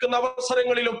ജീവിക്കുന്ന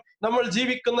അവസരങ്ങളിലും, നമ്മൾ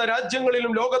ജീവിക്കുന്ന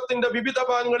രാജ്യങ്ങളിലും, ലോകത്തിന്റെ വിവിധ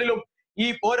ഭാഗങ്ങളിലും ഈ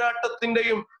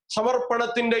പോരാട്ടത്തിന്റെയും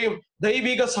സമർപ്പണത്തിന്റെയും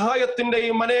ദൈവിക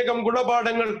സഹായത്തിന്റെയും അനേകം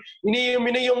ഗുണപാഠങ്ങൾ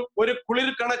ഇനിയും ഒരു കുളിർ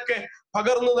കണക്കെ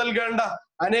പകർന്നു നൽകേണ്ട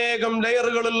അനേകം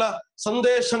ലെയറുകളുള്ള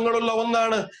സന്ദേശങ്ങളുള്ള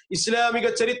ഒന്നാണ് ഇസ്ലാമിക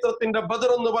ചരിത്രത്തിന്റെ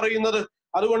ബദർ എന്ന് പറയുന്നത്.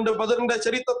 അതുകൊണ്ട് ബദറിന്റെ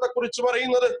ചരിത്രത്തെ കുറിച്ച്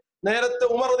പറയുന്നത്, നേരത്തെ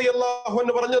ഉമർ റളിയല്ലാഹു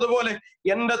അൻഹു പറഞ്ഞതുപോലെ,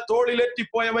 എന്റെ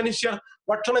തോളിലെറ്റിപ്പോയ മനുഷ്യർ,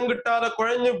 ഭക്ഷണം കിട്ടാതെ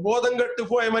കുഴഞ്ഞ് ബോധം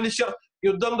കെട്ടുപോയ മനുഷ്യർ,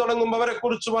 യുദ്ധം തുടങ്ങുമ്പോൾ അവരെ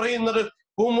കുറിച്ച് പറയുന്നത്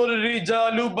ഹുമുൽ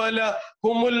റിജാലു ബല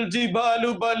ഹുമുൽ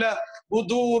ജിബാലു ബല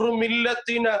ബുദൂറു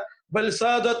മില്ലത്തിന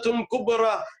ബൽസാദത്തുൻ കുബ്ര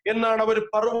എന്നാണ്. അവർ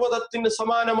പർവ്വതത്തിന്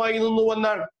സമാനമായി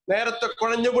നിന്നുവെന്നാണ്. നേരത്തെ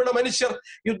കുഴഞ്ഞു വീണ മനുഷ്യർ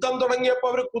യുദ്ധം തുടങ്ങിയപ്പോ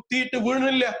അവർ കുത്തിയിട്ട്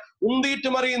വീണില്ല,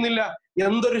 ഉന്തിയിട്ട് മറിയുന്നില്ല.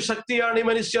 എന്തൊരു ശക്തിയാണ് ഈ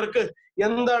മനുഷ്യർക്ക്!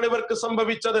 എന്താണ് ഇവർക്ക്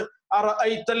സംഭവിച്ചത്?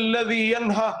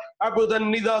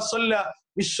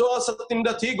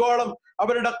 വിശ്വാസത്തിന്റെ തീഗോളം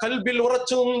അവരുടെ കൽബിൽ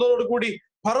ഉറച്ചു നിന്നതോടുകൂടി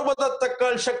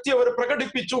പർവ്വതത്തെക്കാൾ ശക്തി അവർ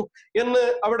പ്രകടിപ്പിച്ചു എന്ന്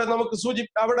അവിടെ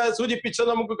സൂചിപ്പിച്ച്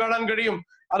നമുക്ക് കാണാൻ കഴിയും.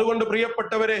 അതുകൊണ്ട്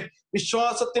പ്രിയപ്പെട്ടവരെ,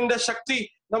 വിശ്വാസത്തിന്റെ ശക്തി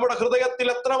നമ്മുടെ ഹൃദയത്തിൽ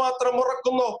എത്രമാത്രം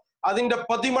ഉറക്കുന്നോ അതിന്റെ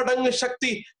 10 മടങ്ങ്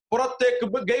ശക്തി പുറത്തേക്ക്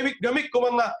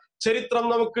ഗമിക്കുമെന്ന ചരിത്രം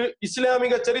നമുക്ക്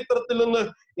ഇസ്ലാമിക ചരിത്രത്തിൽ നിന്ന്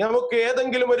നമുക്ക്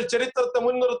ഏതെങ്കിലും ഒരു ചരിത്രത്തെ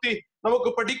മുൻനിർത്തി നമുക്ക്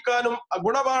പഠിക്കാനും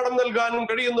ഗുണപാഠം നൽകാനും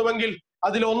കഴിയുന്നുവെങ്കിൽ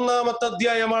അതിൽ ഒന്നാമത്തെ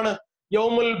അധ്യായമാണ്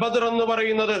യൗമുൽ ബദർ എന്ന്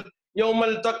പറയുന്നത്.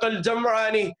 യൗമൽ തഖൽ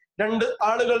ജംആനി, 2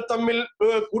 ആളുകൾ തമ്മിൽ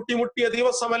കൂട്ടിമുട്ടിയ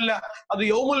ദിവസമല്ല, അത്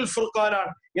യൗമുൽ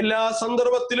ഫുർഖാനാണ്. എല്ലാ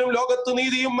സന്ദർഭത്തിലും ലോകത്ത്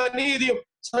നീതിയും അനീതിയും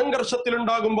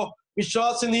സംഘർഷത്തിലുണ്ടാകുമ്പോ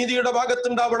വിശ്വാസി നീതിയുടെ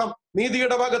ഭാഗത്തുണ്ടാവണം.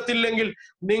 നീതിയുടെ ഭാഗത്തില്ലെങ്കിൽ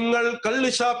നിങ്ങൾ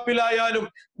കള്ളുഷാപ്പിലായാലും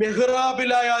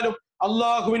മെഹ്റാബിലായാലും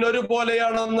അള്ളാഹുവിന്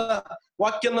ഒരുപോലെയാണെന്ന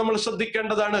വാക്യം നമ്മൾ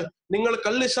ശ്രദ്ധിക്കേണ്ടതാണ്. നിങ്ങൾ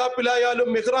കള്ളുഷാപ്പിലായാലും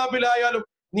മെഹ്റാബിലായാലും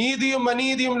നീതിയും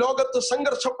അനീതിയും ലോകത്ത്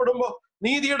സംഘർഷപ്പെടുമ്പോ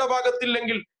നീതിയുടെ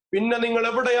ഭാഗത്തില്ലെങ്കിൽ പിന്നെ നിങ്ങൾ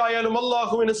എവിടെയായാലും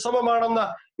അള്ളാഹുവിന് സമമാണെന്ന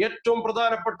ഏറ്റവും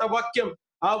പ്രധാനപ്പെട്ട വാക്യം,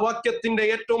 ആ വാക്യത്തിന്റെ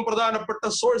ഏറ്റവും പ്രധാനപ്പെട്ട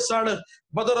സോഴ്സ് ആണ്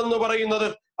ബദർ എന്ന് പറയുന്നത്.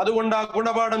 അതുകൊണ്ട് ആ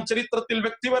ഗുണപാഠം ചരിത്രത്തിൽ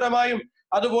വ്യക്തിപരമായും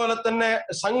അതുപോലെ തന്നെ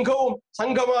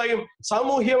സംഘമായും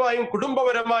സാമൂഹ്യമായും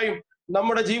കുടുംബപരമായും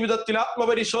നമ്മുടെ ജീവിതത്തിൽ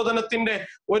ആത്മപരിശോധനത്തിന്റെ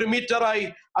ഒരു മീറ്ററായി,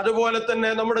 അതുപോലെ തന്നെ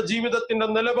നമ്മുടെ ജീവിതത്തിന്റെ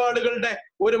നിലപാടുകളുടെ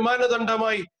ഒരു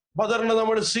മാനദണ്ഡമായി ബദറിനെ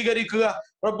നമ്മൾ സ്വീകരിക്കുക.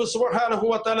 റബ്ബ് സുബ്ഹാനഹു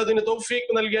വ തആല അതിന്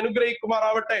തൗഫീഖ് നൽകി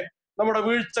അനുഗ്രഹിക്കുമാറാവട്ടെ. നമ്മുടെ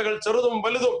വീഴ്ചകൾ ചെറുതും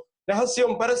വലുതും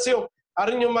രഹസ്യവും പരസ്യവും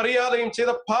അറിഞ്ഞും അറിയാതെയും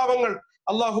ചെയ്ത പാവങ്ങൾ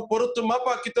അള്ളാഹു പൊറുത്ത്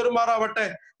മാപ്പാക്കി തരുമാറാവട്ടെ.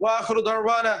 വാഖിറു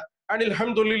ദഅ്വാന അനിൽ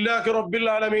ഹംദുലില്ലാഹി റബ്ബിൽ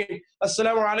ആലമീൻ.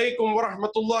 അസ്സലാമു അലൈക്കും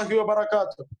വറഹ്മത്തുള്ളാഹി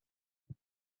വബറകാതുഹു.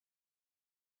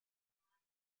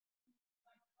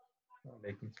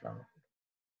 വലൈക്കും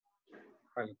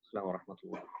അസ്സലാം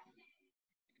വറഹ്മത്തുള്ളാഹി.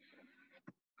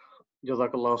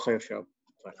 ജസാക്കല്ലാഹു ഖൈർ ഷിഹാബ്.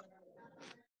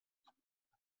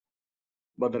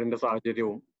 ബദറിന്റെ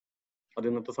സാഹചര്യവും അത്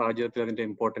ഇന്നത്തെ സാഹചര്യത്തിൽ അതിന്റെ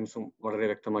ഇമ്പോർട്ടൻസും വളരെ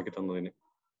വ്യക്തമാക്കി തന്നതിന്.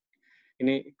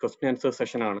 ഇനി ക്വസ്റ്റ്യൻ ആൻസർ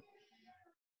സെഷൻ ആണ്.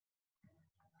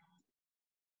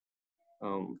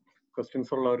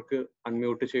 ക്വസ്റ്റ്യൻസ് ഉള്ളവർക്ക്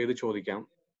അൺമ്യൂട്ട് ചെയ്ത് ചോദിക്കാം.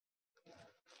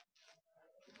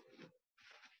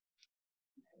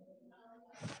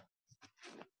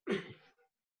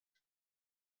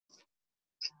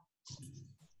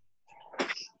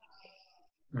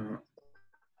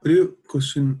 ഒരു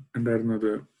ക്വസ്റ്റ്യൻ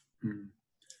ഉണ്ടായിരുന്നത്,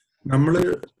 നമ്മള്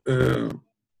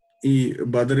ഈ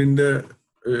ബദറിന്റെ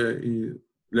ഈ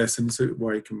ലെസൺസ്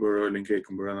വായിക്കുമ്പോഴോ അല്ലെങ്കിൽ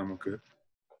കേൾക്കുമ്പോഴോ നമുക്ക്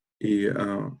ഈ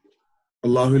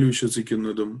അള്ളാഹുവിൽ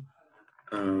വിശ്വസിക്കുന്നതും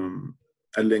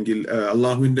അല്ലെങ്കിൽ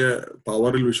അള്ളാഹുവിന്റെ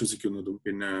പവറിൽ വിശ്വസിക്കുന്നതും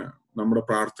പിന്നെ നമ്മുടെ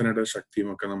പ്രാർത്ഥനയുടെ ശക്തിയും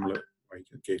ഒക്കെ നമ്മൾ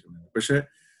കേൾക്കുന്നുണ്ട്. പക്ഷെ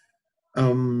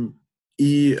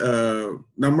ഈ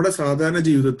നമ്മുടെ സാധാരണ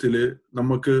ജീവിതത്തില്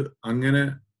നമുക്ക് അങ്ങനെ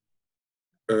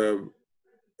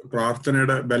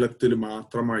പ്രാർത്ഥനയുടെ ബലത്തിൽ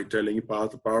മാത്രമായിട്ട് അല്ലെങ്കിൽ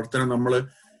പ്രാർത്ഥന നമ്മള്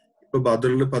ഇപ്പൊ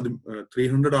ബദറിൽ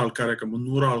 300 ആൾക്കാരൊക്കെ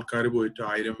 300 ആൾക്കാർ പോയിട്ട്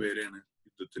 1000 പേരെയാണ്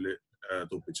യുദ്ധത്തില്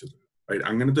തോപ്പിച്ചത്.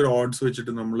 അങ്ങനത്തെ ഒരു ഓഡ്സ്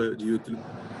വെച്ചിട്ട് നമ്മള്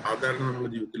സാധാരണ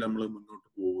നമ്മുടെ ജീവിതത്തിൽ നമ്മൾ മുന്നോട്ട്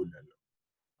പോകില്ലല്ലോ.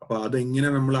 അപ്പൊ അതെങ്ങനെ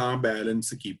നമ്മൾ ആ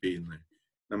ബാലൻസ് കീപ്പ് ചെയ്യുന്നത്?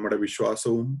 നമ്മുടെ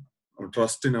വിശ്വാസവും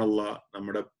ട്രസ്റ്റ് ഇൻ അല്ലാഹ്,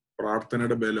 നമ്മുടെ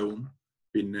പ്രാർത്ഥനയുടെ ബലവും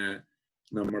പിന്നെ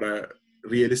നമ്മുടെ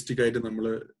റിയലിസ്റ്റിക് ആയിട്ട്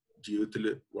നമ്മള് ജീവിതത്തിൽ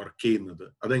വർക്ക് ചെയ്യുന്നത്,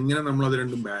 അതെങ്ങനെ നമ്മൾ അത്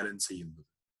രണ്ടും ബാലൻസ് ചെയ്യുന്നത്?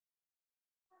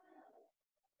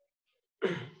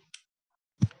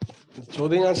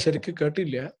 ചോദ്യം ഞാൻ ശരിക്കും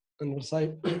കേട്ടില്ല.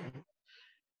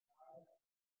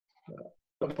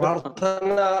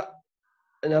 പ്രാർത്ഥന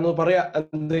ഞാനൊന്ന് പറയാ,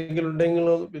 എന്തെങ്കിലും ഉണ്ടെങ്കിൽ.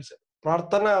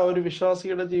 പ്രാർത്ഥന ഒരു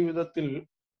വിശ്വാസിയുടെ ജീവിതത്തിൽ,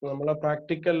 നമ്മളെ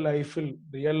പ്രാക്ടിക്കൽ ലൈഫിൽ,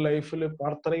 റിയൽ ലൈഫിൽ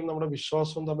പ്രാർത്ഥനയും നമ്മുടെ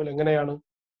വിശ്വാസവും തമ്മിൽ എങ്ങനെയാണ്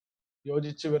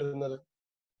യോജിച്ചു വരുന്നത്?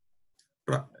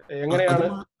 എങ്ങനെയാണ്?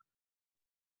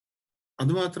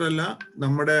 അത് മാത്രല്ല,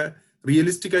 നമ്മുടെ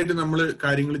റിയലിസ്റ്റിക് ആയിട്ട് നമ്മൾ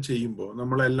കാര്യങ്ങൾ ചെയ്യുമ്പോൾ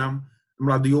നമ്മൾ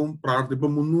അധികവും ഇപ്പൊ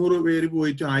 300 പേര്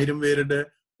പോയിട്ട് 1000 പേരുടെ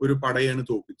ഒരു പടയാണ്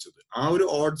തോപ്പിച്ചത്. ആ ഒരു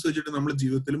ഓഡ്സ് വെച്ചിട്ട് നമ്മൾ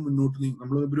ജീവിതത്തിൽ മുന്നോട്ട്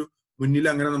നമ്മളൊരു മുന്നിൽ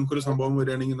അങ്ങനെ നമുക്കൊരു സംഭവം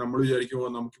വരികയാണെങ്കിൽ നമ്മൾ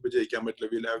വിചാരിക്കുമ്പോൾ നമുക്കിപ്പോ ജയിക്കാൻ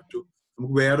പറ്റില്ല,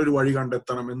 നമുക്ക് വേറൊരു വഴി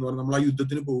കണ്ടെത്തണം എന്ന് പറഞ്ഞാൽ നമ്മൾ ആ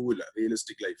യുദ്ധത്തിന് പോകില്ല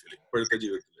റിയലിസ്റ്റിക് ലൈഫിൽ, ഇപ്പോഴത്തെ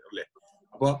ജീവിതത്തിൽ, അല്ലെ?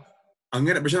 അപ്പൊ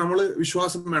അങ്ങനെ, പക്ഷെ നമ്മള്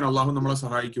വിശ്വാസം വേണം, അള്ളാഹു നമ്മളെ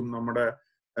സഹായിക്കും,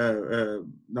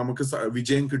 നമുക്ക്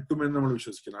വിജയം കിട്ടുമെന്ന് നമ്മൾ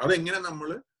വിശ്വസിക്കുന്നു. അതെങ്ങനെ നമ്മൾ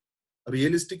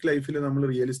റിയലിസ്റ്റിക് ലൈഫിൽ നമ്മൾ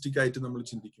റിയലിസ്റ്റിക് ആയിട്ട് നമ്മൾ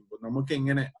ചിന്തിക്കുമ്പോൾ നമുക്ക്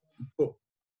എങ്ങനെ ഇപ്പോ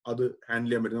അത് ഹാൻഡിൽ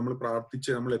ചെയ്യാൻ പറ്റും? നമ്മൾ പ്രാർത്ഥിച്ച്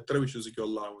നമ്മൾ എത്ര വിശ്വസിക്കും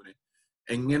അള്ളാഹുവിനെ,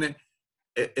 എങ്ങനെ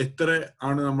എത്ര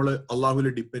ആണ് നമ്മൾ അള്ളാഹുവിൽ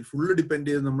ഫുള്ള് ഡിപ്പെൻഡ്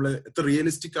ചെയ്ത് നമ്മൾ എത്ര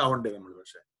റിയലിസ്റ്റിക് ആവണ്ടേ നമ്മൾ?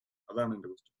 പക്ഷെ അതാണ് എന്റെ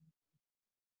ക്വസ്റ്റ്യൻ.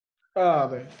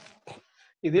 അതെ,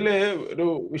 ഇതില് ഒരു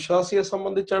വിശ്വാസിയെ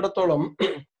സംബന്ധിച്ചിടത്തോളം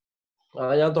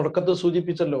ഞാൻ തുടക്കത്തിൽ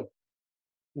സൂചിപ്പിച്ചല്ലോ,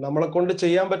 നമ്മളെ കൊണ്ട്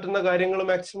ചെയ്യാൻ പറ്റുന്ന കാര്യങ്ങൾ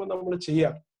മാക്സിമം നമ്മൾ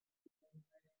ചെയ്യാം.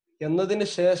 എന്നതിന്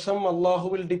ശേഷം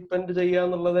അള്ളാഹുവിൽ ഡിപ്പെൻഡ് ചെയ്യുക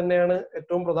എന്നുള്ളത് തന്നെയാണ്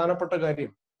ഏറ്റവും പ്രധാനപ്പെട്ട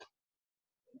കാര്യം.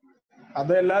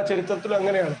 അത് എല്ലാ ചരിത്രത്തിലും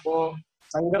അങ്ങനെയാണ്. ഇപ്പോ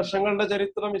സംഘർഷങ്ങളുടെ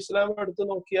ചരിത്രം ഇസ്ലാം എടുത്തു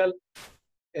നോക്കിയാൽ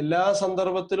എല്ലാ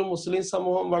സന്ദർഭത്തിലും മുസ്ലിം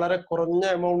സമൂഹം വളരെ കുറഞ്ഞ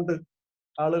എമൗണ്ട്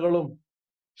ആളുകളും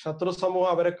ശത്രു സമൂഹം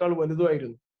അവരെക്കാൾ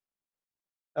വലുതുമായിരുന്നു.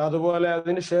 അതുപോലെ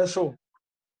അതിനുശേഷവും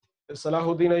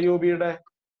സലാഹുദ്ദീൻ അയ്യൂബിയുടെ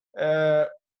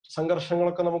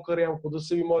സംഘർഷങ്ങളൊക്കെ നമുക്കറിയാം.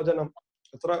 ഖുദ്സ് വിമോചനം,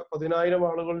 എത്ര 10,000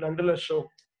 ആളുകൾ 2 ലക്ഷം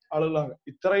ആളുകളാണ്.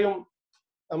 ഇത്രയും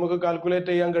നമുക്ക്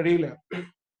കാൽക്കുലേറ്റ് ചെയ്യാൻ കഴിയില്ല.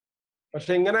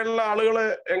 പക്ഷെ ഇങ്ങനെയുള്ള ആളുകളെ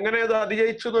എങ്ങനെ ഇത്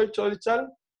അതിജയിച്ചു എന്ന് ചോദിച്ചാൽ,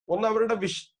 ഒന്ന്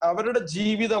അവരുടെ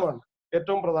ജീവിതമാണ്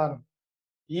ഏറ്റവും പ്രധാനം.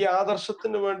 ഈ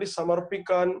ആദർശത്തിന് വേണ്ടി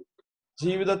സമർപ്പിക്കാൻ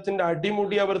ജീവിതത്തിന്റെ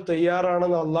അടിമുടി അവർ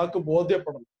തയ്യാറാണെന്ന് അള്ളാഹ്ക്ക്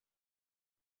ബോധ്യപ്പെടണം.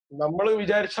 നമ്മൾ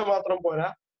വിചാരിച്ചാൽ മാത്രം പോരാ,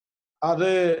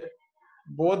 അത്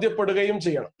ബോധ്യപ്പെടുകയും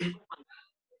ചെയ്യണം.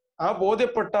 ആ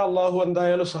ബോധ്യപ്പെട്ട അള്ളാഹു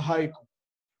എന്തായാലും സഹായിക്കും.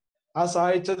 ആ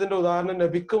സഹായിച്ചതിന്റെ ഉദാഹരണം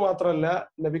നബിക്ക് മാത്രമല്ല,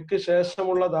 നബിക്ക്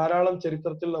ശേഷമുള്ള ധാരാളം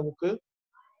ചരിത്രത്തിൽ നമുക്ക്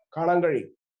കാണാൻ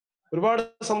കഴിയും. ഒരുപാട്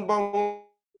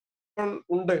സംഭവങ്ങൾ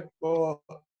ഉണ്ട്. ഇപ്പോ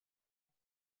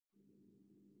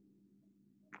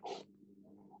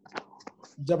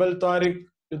ജബൽ താരിഖ്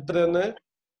യുദ്ധമെന്ന്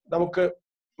നമുക്ക്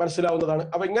മനസ്സിലാവുന്നതാണ്.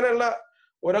 അപ്പൊ ഇങ്ങനെയുള്ള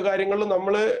ഓരോ കാര്യങ്ങളിലും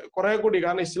നമ്മൾ കുറെ കൂടി,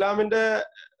 കാരണം ഇസ്ലാമിന്റെ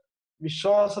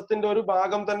വിശ്വാസത്തിന്റെ ഒരു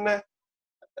ഭാഗം തന്നെ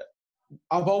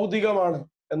അഭൗതികമാണ്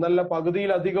എന്നല്ല,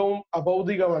 പകുതിയിലധികവും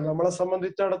അഭൗതികമാണ്. നമ്മളെ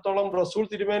സംബന്ധിച്ചിടത്തോളം റസൂൽ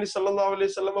തിരുമേനി സല്ലല്ലാഹു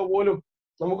അലൈഹി വസല്ലമ പോലും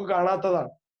നമുക്ക്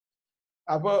കാണാത്തതാണ്.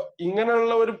 അപ്പൊ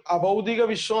ഇങ്ങനെയുള്ള ഒരു അഭൗതിക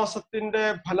വിശ്വാസത്തിന്റെ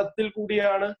ഫലത്തിൽ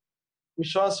കൂടിയാണ്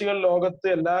വിശ്വാസികൾ ലോകത്ത്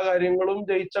എല്ലാ കാര്യങ്ങളും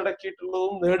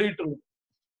ജയിച്ചടക്കിയിട്ടുള്ളതും നേടിയിട്ടുള്ളതും.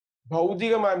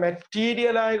 ഭൗതികമായ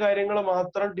മെറ്റീരിയലായ കാര്യങ്ങൾ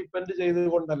മാത്രം ഡിപ്പെൻഡ്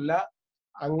ചെയ്തുകൊണ്ടല്ല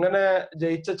അങ്ങനെ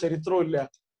ജയിച്ച ചരിത്രവും ഇല്ല.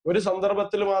 ഒരു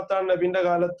സന്ദർഭത്തിൽ മാത്രമാണ് നബിന്റെ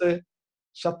കാലത്ത്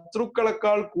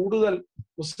ശത്രുക്കളെക്കാൾ കൂടുതൽ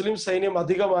മുസ്ലിം സൈന്യം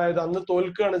അധികമായത്. അന്ന്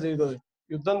തോൽക്കുകയാണ് ചെയ്തത്.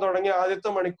 യുദ്ധം തുടങ്ങിയ ആദ്യത്തെ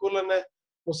മണിക്കൂറിൽ തന്നെ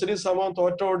മുസ്ലിം സമൂഹം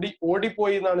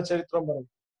ഓടിപ്പോയി എന്നാണ് ചരിത്രം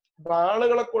പറയുന്നത്. അപ്പൊ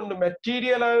ആളുകളെ കൊണ്ട്,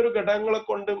 മെറ്റീരിയലായ ഒരു ഘടകങ്ങളെ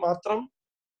കൊണ്ട് മാത്രം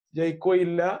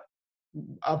ജയിക്കുകയില്ല,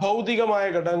 അഭൗതികമായ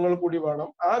ഘടകങ്ങൾ കൂടി വേണം.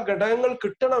 ആ ഘടകങ്ങൾ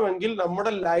കിട്ടണമെങ്കിൽ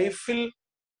നമ്മുടെ ലൈഫിൽ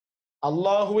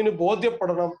അള്ളാഹുവിന്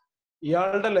ബോധ്യപ്പെടണം.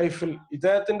 ഇയാളുടെ ലൈഫിൽ,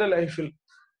 ഇദ്ദേഹത്തിന്റെ ലൈഫിൽ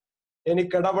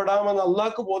എനിക്ക് ഇടപെടാമെന്ന്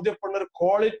അള്ളാഹ്ക്ക് ബോധ്യപ്പെടുന്ന ഒരു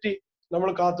ക്വാളിറ്റി നമ്മൾ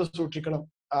കാത്തു സൂക്ഷിക്കണം.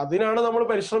 അതിനാണ് നമ്മൾ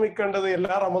പരിശ്രമിക്കേണ്ടത്.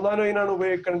 എല്ലാ റമദാനും അതിനാണ്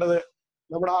ഉപയോഗിക്കേണ്ടത്.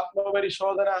 നമ്മുടെ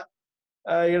ആത്മപരിശോധന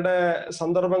യുടെ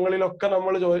സന്ദർഭങ്ങളിലൊക്കെ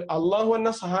നമ്മൾ അള്ളാഹു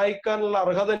എന്നെ സഹായിക്കാനുള്ള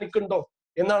അർഹത എനിക്കുണ്ടോ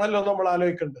എന്നാണല്ലോ നമ്മൾ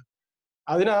ആലോചിക്കേണ്ടത്.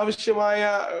 അതിനാവശ്യമായ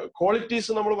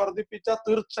ക്വാളിറ്റീസ് നമ്മൾ വർദ്ധിപ്പിച്ചാൽ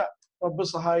തീർച്ച റബ്ബ്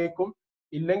സഹായിക്കും.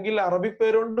 ഇല്ലെങ്കിൽ അറബി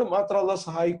പേരുകൊണ്ട് മാത്രം അള്ളാഹ്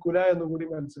സഹായിക്കൂല എന്ന് കൂടി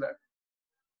മനസ്സിലാക്കും.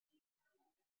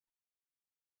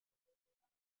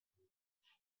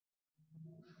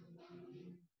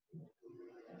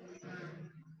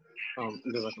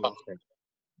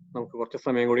 നമുക്ക് കുറച്ച്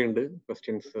സമയം കൂടി ഉണ്ട്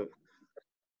ക്വസ്റ്റ്യൻസ്.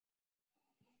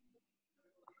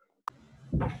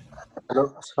 ഹലോ,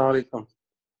 അസ്സലാമു അലൈക്കും.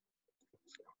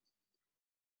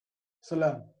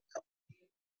 സലാം.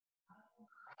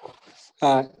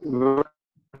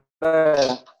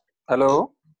 ഹലോ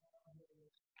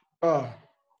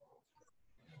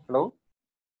ഹലോ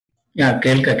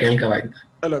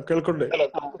ഹലോ, കേൾക്കുന്നുണ്ട്.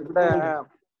 ഇവിടെ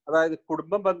അതായത്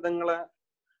കുടുംബ ബന്ധങ്ങളെ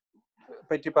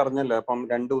പറ്റി പറഞ്ഞല്ലോ. അപ്പം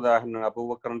 2 ഉദാഹരണം,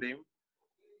 അബൂബക്കറിന്റെയും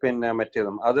പിന്നെ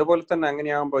മറ്റേതും. അതുപോലെ തന്നെ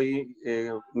അങ്ങനെയാകുമ്പോ ഈ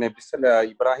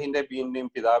ഇബ്രാഹിം നബിന്റെയും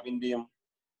പിതാവിന്റെയും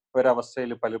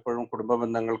ഒരവസ്ഥയിൽ പലപ്പോഴും കുടുംബ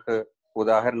ബന്ധങ്ങൾക്ക്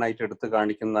ഉദാഹരണമായിട്ട് എടുത്തു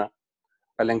കാണിക്കുന്ന,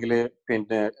 അല്ലെങ്കിൽ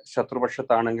പിന്നെ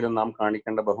ശത്രുപക്ഷത്താണെങ്കിലും നാം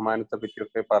കാണിക്കേണ്ട ബഹുമാനത്തെ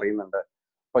പറ്റിയൊക്കെ പറയുന്നുണ്ട്.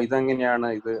 അപ്പൊ ഇതെങ്ങനെയാണ്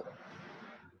ഇത്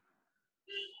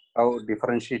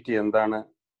ഡിഫറൻഷിയേറ്റ് എന്താണ്?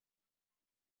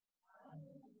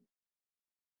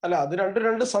 അല്ല, അത്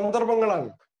രണ്ട്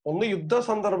സന്ദർഭങ്ങളാണ്. ഒന്ന് യുദ്ധ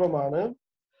സന്ദർഭമാണ്,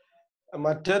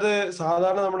 മറ്റേത്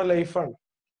സാധാരണ നമ്മുടെ ലൈഫാണ്.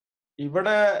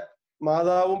 ഇവിടെ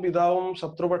മാതാവും പിതാവും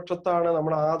ശത്രുപക്ഷത്താണ്,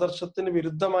 നമ്മുടെ ആദർശത്തിന്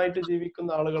വിരുദ്ധമായിട്ട് ജീവിക്കുന്ന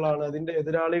ആളുകളാണ്, അതിന്റെ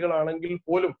എതിരാളികളാണെങ്കിൽ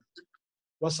പോലും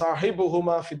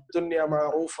വസാഹിബുഹുമാ ഫിദ്ദുന്യ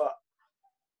മഅറൂഫ,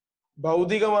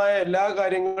 ഭൗതികമായ എല്ലാ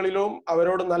കാര്യങ്ങളിലും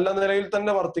അവരോട് നല്ല നിലയിൽ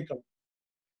തന്നെ വർത്തിക്കണം.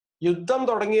 യുദ്ധം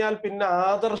തുടങ്ങിയാൽ പിന്നെ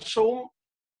ആദർശവും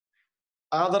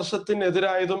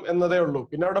ആദർശത്തിനെതിരായതും എന്നതേ ഉള്ളൂ.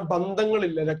 പിന്നെ അവിടെ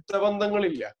ബന്ധങ്ങളില്ല,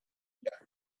 രക്തബന്ധങ്ങളില്ല.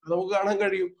 നമുക്ക് കാണാൻ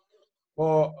കഴിയും. ഇപ്പോ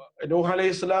നൂഹ്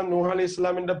അലൈഹി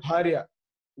ഇസ്ലാമിന്റെ ഭാര്യ,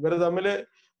 ഇവര് തമ്മില്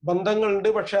ബന്ധങ്ങളുണ്ട്.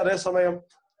 പക്ഷെ അതേസമയം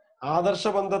ആദർശ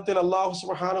ബന്ധത്തിൽ അള്ളാഹു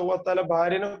സുബ്ഹാനഹു വ തആല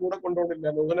ഭാര്യനെ കൂടെ കൊണ്ടുപോകില്ല,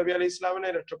 നൂഹ് നബി അലൈഹി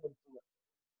ഇസ്ലാമിനെ രക്ഷപ്പെടുത്തുന്നത്.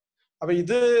 അപ്പൊ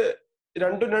ഇത്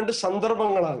രണ്ട്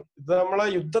സന്ദർഭങ്ങളാണ്. ഇത് നമ്മളെ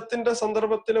യുദ്ധത്തിന്റെ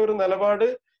സന്ദർഭത്തിലെ ഒരു നിലപാട്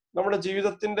നമ്മുടെ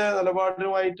ജീവിതത്തിന്റെ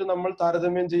നിലപാടുമായിട്ട് നമ്മൾ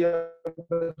താരതമ്യം ചെയ്യാൻ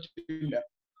പറ്റില്ല.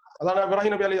 അതാണ്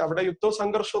ഇബ്രാഹിം നബി അലൈഹി, അവിടെ യുദ്ധവും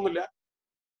സംഘർഷമൊന്നുമില്ല.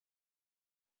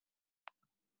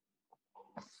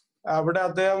 അവിടെ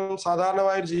അദ്ദേഹം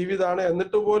സാധാരണമായ ജീവിതമാണ്.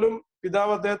 എന്നിട്ട് പോലും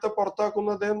പിതാവ് അദ്ദേഹത്തെ പുറത്താക്കുന്ന,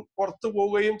 അദ്ദേഹം പുറത്തു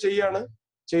പോവുകയും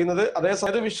ചെയ്യുന്നത്.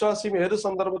 അതേസമയം വിശ്വാസിയും ഏത്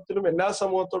സന്ദർഭത്തിലും എല്ലാ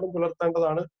സമൂഹത്തോടും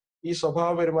പുലർത്തേണ്ടതാണ് ഈ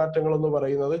സ്വഭാവ പെരുമാറ്റങ്ങൾ എന്ന്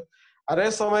പറയുന്നത്.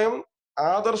 അതേസമയം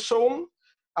ആദർശവും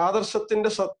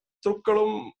ആദർശത്തിന്റെ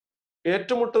ശത്രുക്കളും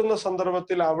ഏറ്റുമുട്ടുന്ന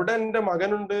സന്ദർഭത്തിൽ അവിടെ എൻ്റെ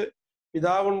മകനുണ്ട്,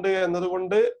 പിതാവുണ്ട്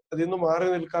എന്നതുകൊണ്ട് അതിൽ നിന്ന് മാറി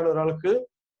നിൽക്കാൻ ഒരാൾക്ക്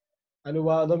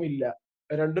അനുവാദമില്ല.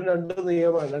 രണ്ടും രണ്ട്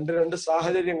നിയമമാണ്, രണ്ട്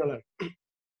സാഹചര്യങ്ങളാണ്.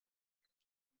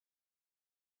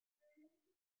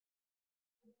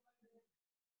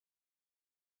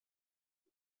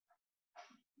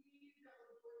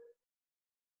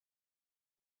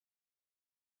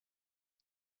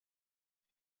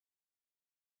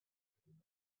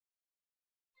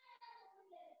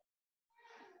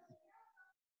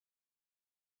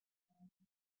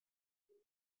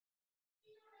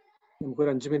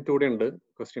 നമുക്കൊരു 5 മിനിറ്റ് കൂടെ ഉണ്ട്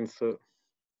ക്വസ്റ്റ്യൻസ്.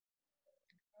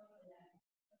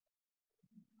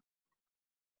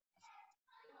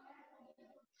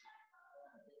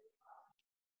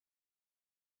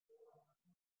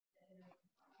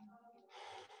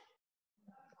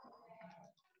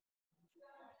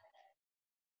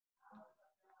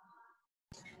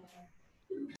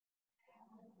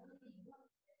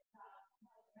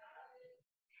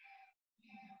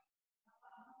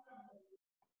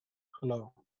 ഹലോ,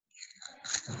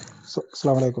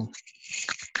 അസ്സലാമു അലൈക്കും.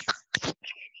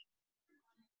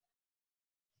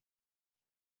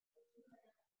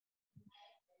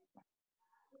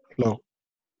 ഹലോ,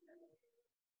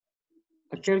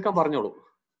 കേൾക്കാൻ പറഞ്ഞോളൂ.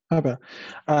 ഓക്കെ.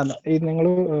 ഈ നിങ്ങൾ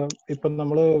ഇപ്പം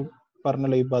നമ്മൾ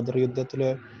പറഞ്ഞല്ലോ ഈ ബദർ യുദ്ധത്തില്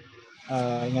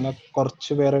ഇങ്ങനെ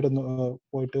കുറച്ച് പേരുടെ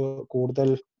പോയിട്ട് കൂടുതൽ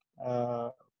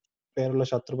പേരുള്ള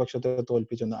ശത്രുപക്ഷത്തെ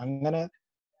തോൽപ്പിച്ചെന്ന്, അങ്ങനെ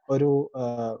ഒരു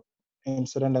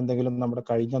ഇൻസിഡന്റ് എന്തെങ്കിലും നമ്മുടെ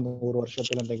കഴിഞ്ഞ 100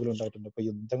 വർഷത്തിൽ എന്തെങ്കിലും ഉണ്ടായിട്ടുണ്ട്? ഇപ്പൊ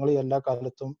യുദ്ധങ്ങൾ എല്ലാ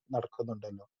കാലത്തും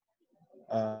നടക്കുന്നുണ്ടല്ലോ.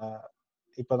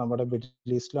 ഇപ്പൊ നമ്മുടെ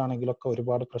മിഡിൽ ഈസ്റ്റിലാണെങ്കിലൊക്കെ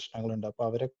ഒരുപാട് പ്രശ്നങ്ങളുണ്ട്. അപ്പൊ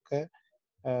അവരൊക്കെ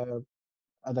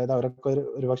അതായത് അവരൊക്കെ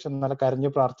ഒരുപക്ഷെ നല്ല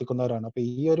കരഞ്ഞു പ്രാർത്ഥിക്കുന്നവരാണ്. അപ്പൊ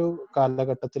ഈ ഒരു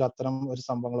കാലഘട്ടത്തിൽ അത്തരം ഒരു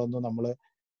സംഭവങ്ങളൊന്നും നമ്മൾ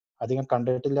അധികം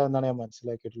കണ്ടിട്ടില്ല എന്നാണ് ഞാൻ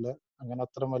മനസ്സിലാക്കിയിട്ടുള്ളത്. അങ്ങനെ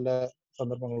അത്തരം വല്ല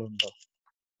സന്ദർഭങ്ങളുണ്ടോ?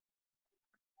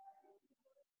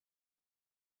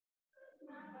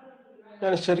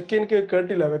 ഞാൻ ശരിക്കും എനിക്ക്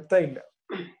കേട്ടില്ല, വ്യക്തമായില്ല.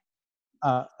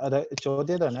 അതെ,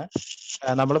 ചോദ്യം ഇതാണ്.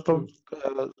 നമ്മളിപ്പോ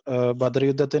ബദർ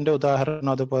യുദ്ധത്തിന്റെ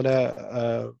ഉദാഹരണം, അതുപോലെ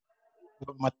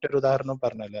മറ്റൊരു ഉദാഹരണം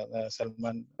പറഞ്ഞല്ലോ,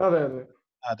 സൽമാൻ.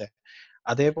 അതെ,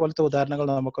 അതേപോലത്തെ ഉദാഹരണങ്ങൾ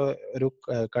നമുക്ക് ഒരു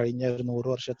കഴിഞ്ഞ ഒരു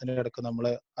 100 വർഷത്തിന്റെ ഇടയ്ക്ക് നമ്മൾ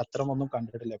അത്രമൊന്നും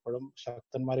കണ്ടിട്ടില്ല. എപ്പോഴും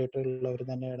ശക്തന്മാരായിട്ടുള്ളവർ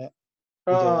തന്നെയാണ്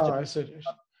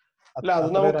അത്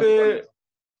നമുക്ക്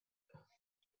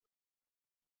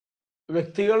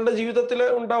വ്യക്തികളുടെ ജീവിതത്തിൽ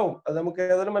ഉണ്ടാവും, അത് നമുക്ക്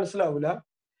ഏതായാലും മനസ്സിലാവില്ല.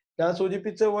 ഞാൻ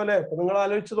സൂചിപ്പിച്ച പോലെ ഇപ്പൊ നിങ്ങൾ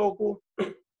ആലോചിച്ച് നോക്കൂ,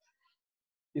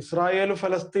 ഇസ്രായേൽ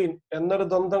ഫലസ്തീൻ എന്നൊരു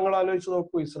ദ്വന്ദ്ങ്ങൾ ആലോചിച്ച്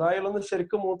നോക്കൂ. ഇസ്രായേൽ ഒന്ന്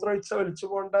ശരിക്കും മൂത്രമൊഴിച്ച വലിച്ചു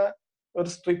പോകേണ്ട ഒരു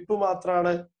സ്ട്രിപ്പ്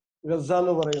മാത്രമാണ് ഗസ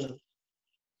എന്ന് പറയുന്നത്.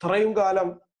 ഇത്രയും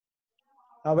കാലം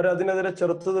അവരതിനെതിരെ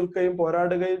ചെറുത്തു നിൽക്കുകയും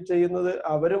പോരാടുകയും ചെയ്യുന്നത്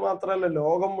അവര് മാത്രമല്ല,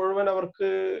 ലോകം മുഴുവൻ അവർക്ക്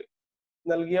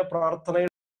നൽകിയ പ്രാർത്ഥന,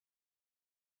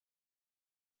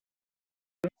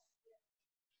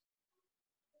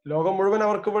 ലോകം മുഴുവൻ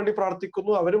അവർക്ക് വേണ്ടി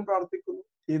പ്രാർത്ഥിക്കുന്നു, അവരും പ്രാർത്ഥിക്കുന്നു.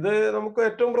 ഇത് നമുക്ക്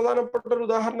ഏറ്റവും പ്രധാനപ്പെട്ട ഒരു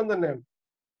ഉദാഹരണം തന്നെയാണ്.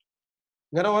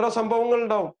 ഇങ്ങനെ ഓരോ സംഭവങ്ങൾ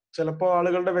ഉണ്ടാവും. ചിലപ്പോ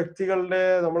ആളുകളുടെ, വ്യക്തികളുടെ,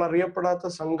 നമ്മൾ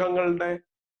അറിയപ്പെടാത്ത സംഘങ്ങളുടെ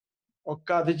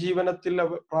ഒക്കെ അതിജീവനത്തിൽ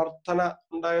പ്രാർത്ഥന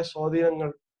ഉണ്ടായ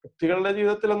സ്വാധീനങ്ങൾ വ്യക്തികളുടെ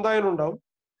ജീവിതത്തിൽ എന്തായാലും ഉണ്ടാവും.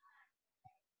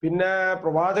 പിന്നെ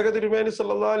പ്രവാചക തിരുമേനി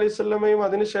സല്ലല്ലാഹു അലൈഹി വസല്ലമയും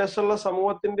അതിനുശേഷമുള്ള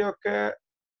സമൂഹത്തിന്റെ ഒക്കെ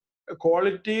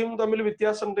ക്വാളിറ്റിയും തമ്മിൽ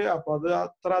വ്യത്യാസമുണ്ട്. അപ്പൊ അത്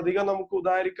അത്ര അധികം നമുക്ക്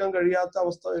ഉദാഹരിക്കാൻ കഴിയാത്ത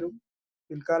അവസ്ഥ വരും.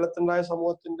 പിൽക്കാലത്തുണ്ടായ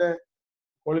സമൂഹത്തിന്റെ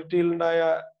ക്വാളിറ്റിയിലുണ്ടായ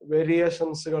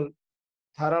വേരിയേഷൻസുകൾ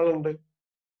ധാരാളം ഉണ്ട്.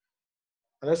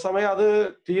 അതേസമയം അത്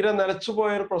തീരെ നിലച്ചു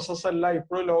പോയ ഒരു പ്രോസസ് അല്ല,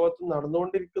 ഇപ്പോഴും ലോകത്ത്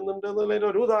നടന്നുകൊണ്ടിരിക്കുന്നുണ്ട് എന്നുള്ളതിന്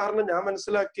ഒരു ഉദാഹരണം ഞാൻ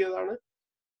മനസ്സിലാക്കിയതാണ്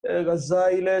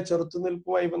ഗസയിലെ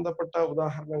ചെറുത്തുനിൽപ്പുമായി ബന്ധപ്പെട്ട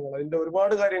ഉദാഹരണങ്ങൾ. അതിന്റെ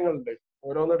ഒരുപാട് കാര്യങ്ങളുണ്ട്.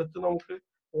 ഓരോന്നെടുത്ത് നമുക്ക്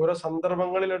ഓരോ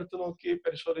സന്ദർഭങ്ങളിൽ എടുത്ത് നോക്കി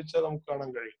പരിശോധിച്ചാൽ നമുക്ക്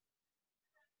കാണാൻ കഴിയും.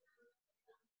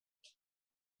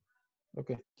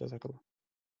 ഓക്കെ,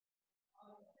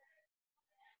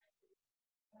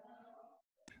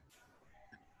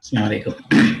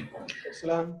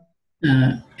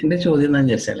 എന്റെ ചോദ്യം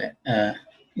എന്താണെന്ന് ചോദിച്ചാല്,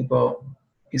 ഇപ്പോ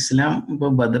ഇസ്ലാം ഇപ്പൊ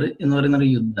ബദർ എന്ന് പറയുന്ന ഒരു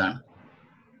യുദ്ധമാണ്.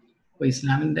 അപ്പൊ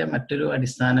ഇസ്ലാമിന്റെ മറ്റൊരു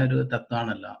അടിസ്ഥാന ഒരു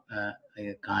തത്വമാണല്ലോ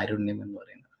കാരുണ്യം എന്ന്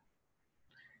പറയുന്നത്.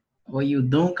 അപ്പൊ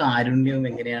യുദ്ധവും കാരുണ്യവും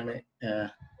എങ്ങനെയാണ്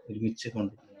ഒരുമിച്ച്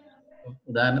കൊണ്ടുപോകുന്നത്?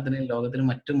 ഉദാഹരണത്തിന് ലോകത്തിൽ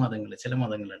മറ്റു മതങ്ങൾ, ചില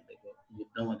മതങ്ങളുണ്ട്, ഇപ്പൊ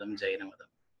ബുദ്ധമതം, ജൈനമതം,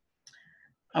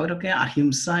 അവരൊക്കെ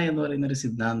അഹിംസ എന്ന് പറയുന്ന ഒരു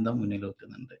സിദ്ധാന്തം മുന്നിൽ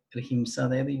വെക്കുന്നുണ്ട്. ഒരു ഹിംസ,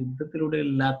 അതായത് യുദ്ധത്തിലൂടെ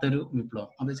ഇല്ലാത്തൊരു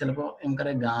വിപ്ലവം. അത് ചിലപ്പോൾ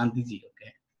നമുക്കറിയാം, ഗാന്ധിജിയൊക്കെ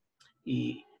ഈ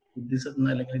ബുദ്ധിസത്തിനോ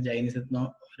അല്ലെങ്കിൽ ജൈനിസത്തിനോ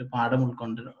ഒരു പാഠം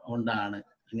ഉൾക്കൊണ്ടാണ്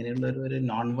അങ്ങനെയുള്ള ഒരു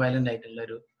നോൺ വയലന്റ് ആയിട്ടുള്ള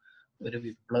ഒരു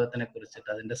വിപ്ലവത്തിനെ കുറിച്ചിട്ട്,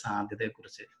 അതിന്റെ സാധ്യതയെ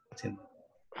കുറിച്ച് ചിന്തിക്കുന്നത്.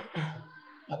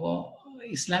 അപ്പോ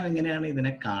ഇസ്ലാം എങ്ങനെയാണ്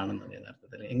ഇതിനെ കാണുന്നത്?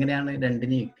 യഥാർത്ഥത്തിൽ എങ്ങനെയാണ്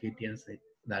രണ്ടിനെയും ഇക്വിറ്റി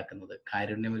ഇതാക്കുന്നത്?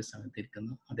 കാരുണ്യം ഒരു സമയത്ത്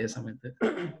ഇരിക്കുന്നു, അതേ സമയത്ത്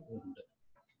ഉണ്ട്.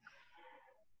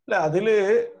 അല്ല, അതില്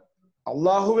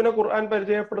അള്ളാഹുവിനെ ഖുർആൻ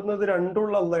പരിചയപ്പെടുന്നത്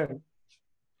രണ്ടുള്ള അള്ളയാണ്.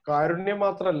 കാരുണ്യം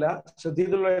മാത്രല്ല,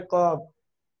 ശദീദുൽ ഇഖാബ്,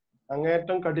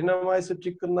 അങ്ങേറ്റം കഠിനമായി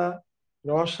ശിക്ഷിക്കുന്ന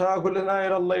രോഷാകുലനായ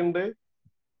അള്ളയുണ്ട്,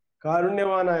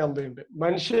 കാരുണ്യവാനായ അള്ളയുണ്ട്.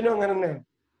 മനുഷ്യനും അങ്ങനെ തന്നെയാണ്.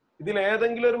 ഇതിൽ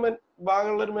ഏതെങ്കിലും ഒരു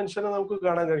ഭാഗമുള്ള ഒരു മനുഷ്യനെ നമുക്ക്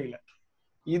കാണാൻ കഴിയില്ല.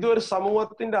 ഇതൊരു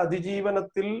സമൂഹത്തിന്റെ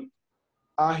അതിജീവനത്തിൽ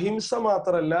അഹിംസ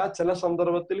മാത്രല്ല, ചില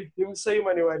സന്ദർഭത്തിൽ ഹിംസയും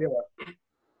അനിവാര്യമാണ്.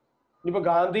 ഇനിയിപ്പോ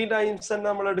ഗാന്ധിന്റെ അഹിംസ തന്നെ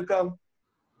നമ്മൾ എടുക്കാം.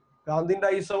 ഗാന്ധിന്റെ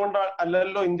അഹിംസ കൊണ്ട്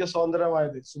അല്ലല്ലോ ഇന്ത്യ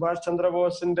സ്വതന്ത്രമായത്. സുഭാഷ്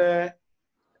ചന്ദ്രബോസിന്റെ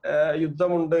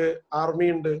യുദ്ധമുണ്ട്, ആർമി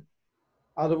ഉണ്ട്.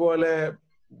 അതുപോലെ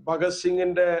ഭഗത്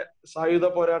സിംഗിന്റെ സായുധ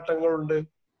പോരാട്ടങ്ങളുണ്ട്.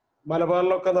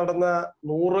 മലബാറിലൊക്കെ നടന്ന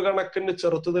നൂറുകണക്കിന്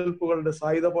ചെറുത്തുനിൽപ്പുകളുണ്ട്,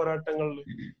 സായുധ പോരാട്ടങ്ങളിൽ.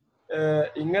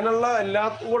 ഇങ്ങനെയുള്ള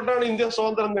എല്ലാത്തും കൊണ്ടാണ് ഇന്ത്യ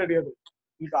സ്വാതന്ത്ര്യം നേടിയത്.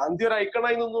 ഈ ഗാന്ധി ഒരു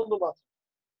ഐക്കണായി നിന്നു മാത്രം.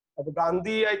 അപ്പൊ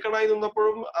ഗാന്ധി ഐക്കണായി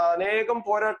നിന്നപ്പോഴും അനേകം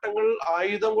പോരാട്ടങ്ങൾ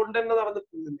ആയുധം കൊണ്ട് തന്നെ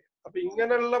നടന്നിട്ടുണ്ടില്ലേ. അപ്പൊ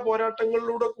ഇങ്ങനെയുള്ള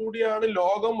പോരാട്ടങ്ങളിലൂടെ കൂടിയാണ്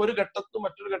ലോകം ഒരു ഘട്ടത്തിൽ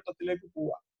മറ്റൊരു ഘട്ടത്തിലേക്ക്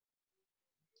പോവുക.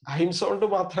 അഹിംസ കൊണ്ട്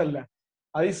മാത്രമല്ല.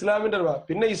 അത് ഇസ്ലാമിന്റെ ഒരു ഭാഗം.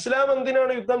 പിന്നെ ഇസ്ലാം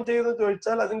എന്തിനാണ് യുദ്ധം ചെയ്തതെന്ന്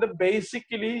ചോദിച്ചാൽ അതിന്റെ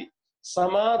ബേസിക്കലി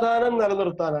സമാധാനം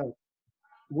നിലനിർത്താനാണ്.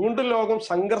 വീണ്ടും ലോകം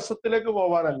സംഘർഷത്തിലേക്ക്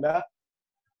പോവാനല്ല.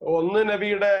 ഒന്ന്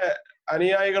നബിയുടെ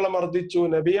അനുയായികളെ മർദ്ദിച്ചു,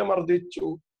 നബിയെ മർദ്ദിച്ചു,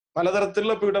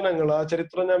 പലതരത്തിലുള്ള പീഡനങ്ങൾ, ആ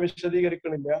ചരിത്രം ഞാൻ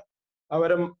വിശദീകരിക്കണില്ല.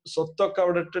 അവരെ സ്വത്തൊക്കെ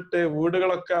അവിടെ ഇട്ടിട്ട്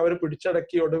വീടുകളൊക്കെ അവർ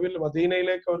പിടിച്ചടക്കി, ഒടുവിൽ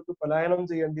മദീനയിലേക്ക് അവർക്ക് പലായനം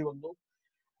ചെയ്യേണ്ടി വന്നു.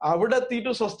 അവിടെ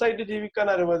എത്തിയിട്ട് സ്വസ്ഥമായിട്ട് ജീവിക്കാൻ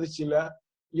അനുവദിച്ചില്ല.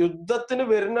 യുദ്ധത്തിന്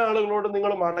വരുന്ന ആളുകളോട്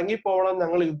നിങ്ങൾ മടങ്ങിപ്പോകണം,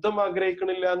 ഞങ്ങൾ യുദ്ധം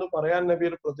ആഗ്രഹിക്കണില്ല എന്ന് പറയാൻ നബി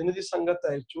ഒരു പ്രതിനിധി സംഘത്തെ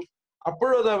അയച്ചു.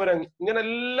 അപ്പോഴും അത് ഇങ്ങനെ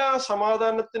എല്ലാ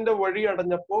സമാധാനത്തിന്റെ വഴി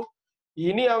അടഞ്ഞപ്പോ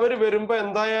ഇനി അവര് വരുമ്പോ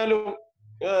എന്തായാലും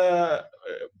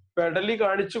പെടലി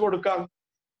കാണിച്ചു കൊടുക്കാം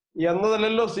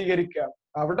എന്നതല്ലല്ലോ സ്വീകരിക്കാം.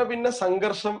 അവിടെ പിന്നെ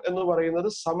സംഘർഷം എന്ന് പറയുന്നത്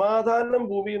സമാധാനം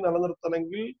ഭൂമി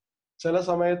നിലനിർത്തണമെങ്കിൽ ചില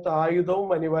സമയത്ത് ആയുധവും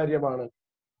അനിവാര്യമാണ്.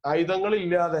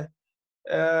 ആയുധങ്ങളില്ലാതെ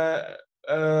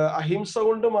അഹിംസ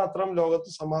കൊണ്ട് മാത്രം ലോകത്ത്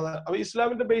സമാധാനം. അപ്പൊ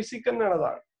ഇസ്ലാമിന്റെ ബേസിക് തന്നെയാണ്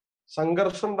അതാണ്.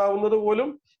 സംഘർഷം ഉണ്ടാവുന്നത് പോലും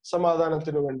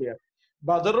സമാധാനത്തിന് വേണ്ടിയാണ്.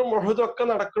 ബദറും ഉഹദും ഒക്കെ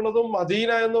നടക്കുന്നതും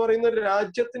മദീന എന്ന് പറയുന്ന ഒരു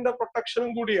രാജ്യത്തിന്റെ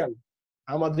പ്രൊട്ടക്ഷനും കൂടിയാണ്.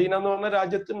 ആ മദീന എന്ന് പറഞ്ഞ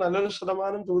രാജ്യത്ത് നല്ലൊരു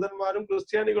ശതമാനം ജൂതന്മാരും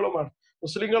ക്രിസ്ത്യാനികളുമാണ്,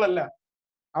 മുസ്ലിങ്ങളല്ല.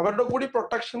 അവരുടെ കൂടി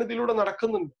പ്രൊട്ടക്ഷൻ ഇതിലൂടെ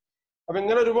നടക്കുന്നുണ്ട്. അപ്പൊ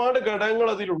ഇങ്ങനെ ഒരുപാട് ഘടകങ്ങൾ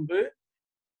അതിലുണ്ട്.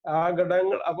 ആ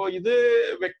ഘടകങ്ങൾ അപ്പൊ ഇത്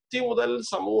വ്യക്തി മുതൽ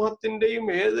സമൂഹത്തിന്റെയും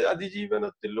ഏത്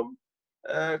അതിജീവനത്തിലും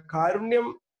കാരുണ്യം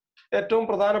ഏറ്റവും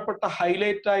പ്രധാനപ്പെട്ട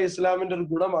ഹൈലൈറ്റായ ഇസ്ലാമിന്റെ ഒരു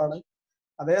ഗുണമാണ്.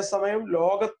 അതേസമയം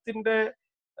ലോകത്തിന്റെ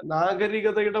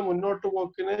നാഗരികതയുടെ മുന്നോട്ട്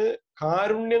പോക്കിന്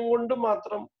കാരുണ്യം കൊണ്ട്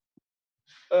മാത്രം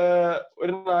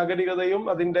ഒരു നാഗരികതയും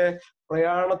അതിന്റെ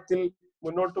പ്രയാണത്തിൽ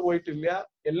മുന്നോട്ട് പോയിട്ടില്ല.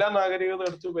 എല്ലാ നാഗരികത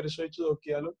എടുത്ത് പരിശോധിച്ച്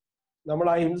നോക്കിയാലും നമ്മൾ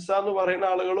അഹിംസ എന്ന് പറയുന്ന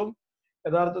ആളുകളും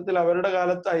യഥാർത്ഥത്തിൽ അവരുടെ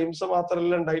കാലത്ത് അഹിംസ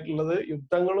മാത്രമല്ല ഉണ്ടായിട്ടുള്ളത്,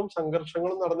 യുദ്ധങ്ങളും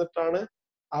സംഘർഷങ്ങളും നടന്നിട്ടാണ്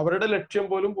അവരുടെ ലക്ഷ്യം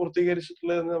പോലും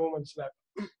പൂർത്തീകരിച്ചിട്ടുള്ളത് എന്ന് നമ്മൾ മനസ്സിലാക്കാം.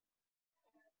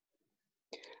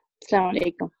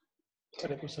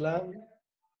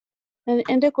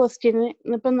 എന്റെ ക്വസ്റ്റ്യന്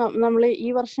ഇപ്പൊ നമ്മൾ ഈ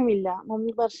വർഷമില്ല,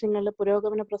 മുമ്പ് വർഷങ്ങളിൽ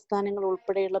പുരോഗമന പ്രസ്ഥാനങ്ങൾ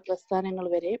ഉൾപ്പെടെയുള്ള പ്രസ്ഥാനങ്ങൾ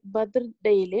വരെ ബദർ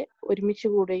ഡേയില് ഒരുമിച്ച്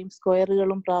കൂടുകയും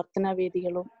സ്ക്വയറുകളും പ്രാർത്ഥനാ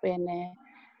വേദികളും പിന്നെ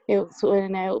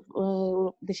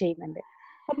ഇത് ചെയ്യുന്നുണ്ട്.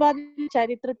 അപ്പൊ അതിൽ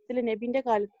ചരിത്രത്തിൽ നബിന്റെ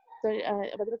കാലത്ത്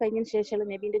ബദർ കഴിഞ്ഞതിന് ശേഷമുള്ള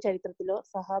നബിന്റെ ചരിത്രത്തിലോ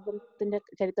സഹാബത്തിന്റെ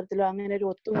ചരിത്രത്തിലോ അങ്ങനെ ഒരു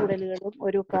ഒത്തുകൂടലുകളും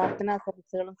ഒരു പ്രാർത്ഥനാ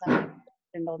സദസ്സുകളും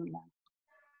സംഘടിപ്പിച്ചിട്ടുണ്ടോ എന്നുള്ളതാണ്.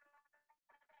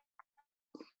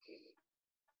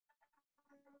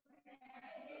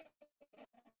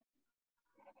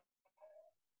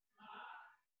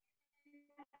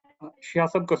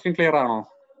 ഷിയാസബ്, ക്വസ്റ്റ്യൻ ക്ലിയർ ആണോ?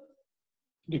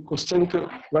 ക്വസ്റ്റ്യൻ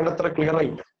വേണ്ടത്ര ക്ലിയർ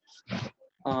ആയില്ല.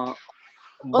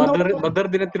 ബദർ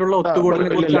ദിനത്തിലുള്ള ഒത്തുകൂടലിനെ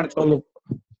കുറിച്ചാണ്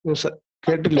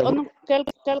കേട്ടില്ല. ഒന്ന്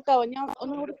കേൾക്കാവോ? ഞാൻ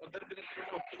ഒന്നുകൂടി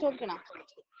ചോദിക്കണം.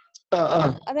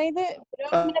 അതായത്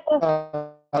പുരോഗമന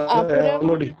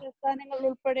പ്രസ്ഥാനങ്ങൾ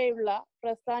ഉൾപ്പെടെയുള്ള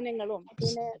പ്രസ്ഥാനങ്ങളും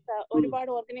പിന്നെ ഒരുപാട്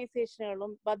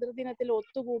ഓർഗനൈസേഷനുകളും ബദർ ദിനത്തിൽ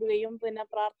ഒത്തുകൂടുകയും പിന്നെ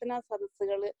പ്രാർത്ഥനാ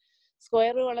സദസ്സുകള്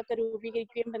സ്ക്വയറുകളൊക്കെ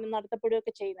രൂപീകരിക്കുകയും പിന്നെ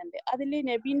നടത്തപ്പെടുകയൊക്കെ ചെയ്യുന്നുണ്ട്. അതിൽ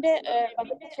നബീന്റെ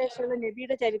ബദറിന് ശേഷമുള്ള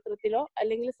നബിയുടെ ചരിത്രത്തിലോ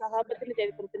അല്ലെങ്കിൽ സഹാബത്തിന്റെ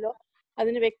ചരിത്രത്തിലോ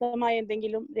അതിന് വ്യക്തമായ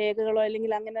എന്തെങ്കിലും രേഖകളോ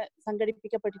അല്ലെങ്കിൽ അങ്ങനെ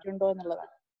സംഘടിപ്പിക്കപ്പെട്ടിട്ടുണ്ടോ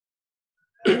എന്നുള്ളതാണ്.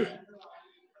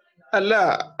 അല്ല,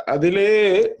 അതില്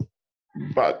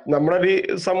നമ്മുടെ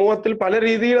സമൂഹത്തിൽ പല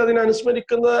രീതിയിൽ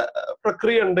അതിനനുസ്മരിക്കുന്ന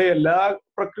പ്രക്രിയ ഉണ്ട്. എല്ലാ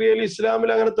പ്രക്രിയയിലും ഇസ്ലാമിൽ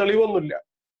അങ്ങനെ തെളിവൊന്നുമില്ല.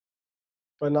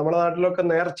 ഇപ്പൊ നമ്മുടെ നാട്ടിലൊക്കെ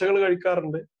നേർച്ചകൾ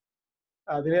കഴിക്കാറുണ്ട്,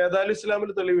 അതിനേതായാലും ഇസ്ലാമിൽ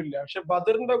തെളിവില്ല. പക്ഷെ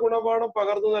ബദറിന്റെ ഗുണപാഠം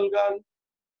പകർന്നു നൽകാൻ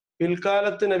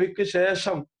പിൽക്കാലത്ത് നബിക്ക്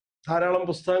ശേഷം ധാരാളം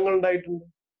പുസ്തകങ്ങൾ ഉണ്ടായിട്ടുണ്ട്.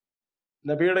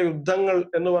 നബിയുടെ യുദ്ധങ്ങൾ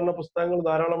എന്ന് പറഞ്ഞ പുസ്തകങ്ങൾ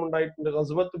ധാരാളം ഉണ്ടായിട്ടുണ്ട്.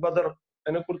 ഗസ്വത്ത് ബദർ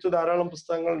അതിനെ കുറിച്ച് ധാരാളം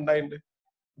പുസ്തകങ്ങൾ ഉണ്ടായിട്ടുണ്ട്.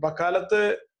 അപ്പൊ അക്കാലത്ത്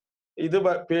ഇത്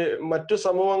മറ്റു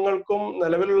സമൂഹങ്ങൾക്കും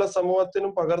നിലവിലുള്ള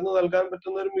സമൂഹത്തിനും പകർന്നു നൽകാൻ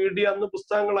പറ്റുന്ന ഒരു മീഡിയ അന്ന്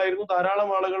പുസ്തകങ്ങളായിരുന്നു. ധാരാളം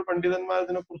ആളുകൾ പണ്ഡിതന്മാർ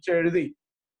ഇതിനെ കുറിച്ച് എഴുതി.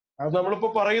 അത് നമ്മളിപ്പോ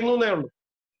പറയുന്നേ ഉള്ളൂ.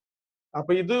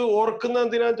 അപ്പൊ ഇത് ഓർക്കുന്ന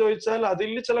എന്തിനാന്ന് ചോദിച്ചാൽ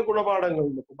അതിൽ ചില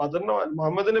ഗുണപാഠങ്ങളുണ്ട്. ബദറിന്റെ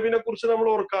മുഹമ്മദ് നബിനെ കുറിച്ച് നമ്മൾ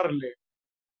ഓർക്കാറില്ലേ?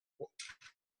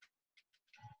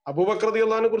 അബൂബക്കർ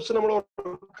റളിയല്ലാഹുവിനെ കുറിച്ച് നമ്മൾ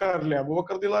ഓർക്കാറില്ലേ?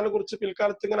 അബൂബക്കർ റളിയല്ലാഹുവിനെ കുറിച്ച്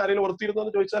പിൽക്കാലത്ത് ഇങ്ങനെ ആരെങ്കിലും ഓർത്തിരുന്നു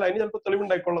എന്ന് ചോദിച്ചാൽ അതിന് ചിലപ്പോൾ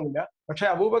തെളിവുണ്ടായിക്കൊള്ളുന്നില്ല. പക്ഷെ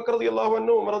അബൂബക്കർ റളിയല്ലാഹു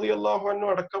അൻഹു, ഉമർ റളിയല്ലാഹു അൻഹു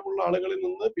അടക്കമുള്ള ആളുകളിൽ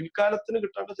നിന്ന് പിൽക്കാലത്തിന്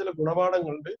കിട്ടേണ്ട ചില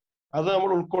ഗുണപാഠങ്ങളുണ്ട്. അത്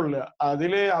നമ്മൾ ഉൾക്കൊള്ളുക.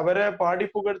 അതില് അവരെ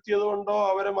പാടിപ്പുകഴ്ത്തിയത് കൊണ്ടോ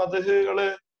അവരെ മദ്ഹുകള്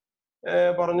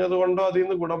പറഞ്ഞത് കൊണ്ടോ അതിൽ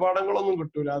നിന്ന് ഗുണപാഠങ്ങളൊന്നും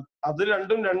കിട്ടൂല. അത്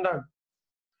രണ്ടും രണ്ടാണ്.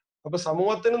 അപ്പൊ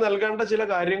സമൂഹത്തിന് നൽകേണ്ട ചില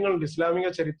കാര്യങ്ങളുണ്ട് ഇസ്ലാമിക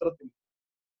ചരിത്രത്തിൽ.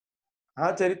 ആ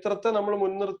ചരിത്രത്തെ നമ്മൾ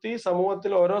മുൻനിർത്തി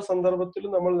സമൂഹത്തിൽ ഓരോ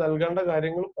സന്ദർഭത്തിലും നമ്മൾ നൽകേണ്ട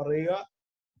കാര്യങ്ങൾ പറയുക,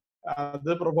 അത്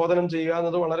പ്രബോധനം ചെയ്യുക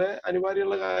എന്നത് വളരെ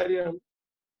അനിവാര്യമുള്ള കാര്യമാണ്.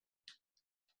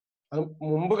 അത്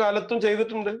മുമ്പ് കാലത്തും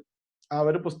ചെയ്തിട്ടുണ്ട്.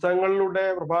 അവർ പുസ്തകങ്ങളിലൂടെ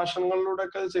പ്രഭാഷണങ്ങളിലൂടെ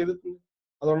ഒക്കെ അത് ചെയ്തിട്ടുണ്ട്.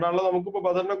 അതുകൊണ്ടാണല്ലോ നമുക്കിപ്പോ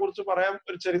ബദറിനെ കുറിച്ച് പറയാൻ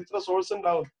ഒരു ചരിത്ര സോഴ്സ്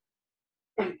ഉണ്ടാവും.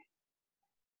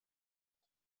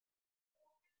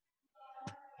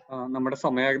 നമ്മുടെ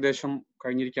സമയം ഏകദേശം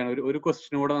കഴിഞ്ഞിരിക്കുകയാണ്. ഒരു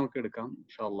ക്വസ്റ്റ്യൻ കൂടെ നമുക്ക് എടുക്കാം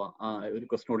ഇൻഷാ അല്ലാഹ്. ഒരു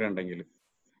ക്വസ്റ്റ്യൻ കൂടെ ഉണ്ടെങ്കിൽ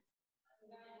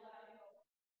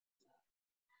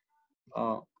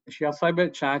ഷിയാബ് സാഹിബ്,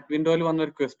 ചാറ്റ് വിൻഡോയിൽ വന്ന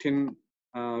ഒരു ക്വസ്റ്റ്യൻ,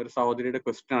 ഒരു സഹോദരിയുടെ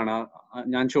ക്വസ്റ്റ്യൻ ആണ്,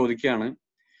 ഞാൻ ചോദിക്കുകയാണ്.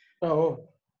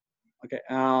 ഓക്കെ,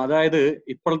 അതായത്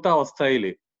ഇപ്പോഴത്തെ അവസ്ഥയിൽ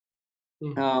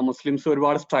മുസ്ലിംസ്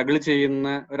ഒരുപാട് സ്ട്രഗിൾ ചെയ്യുന്ന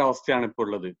ഒരു അവസ്ഥയാണ് ഇപ്പോൾ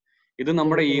ഉള്ളത്. ഇത്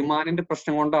നമ്മുടെ ഈമാനിന്റെ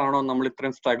പ്രശ്നം കൊണ്ടാണോ നമ്മൾ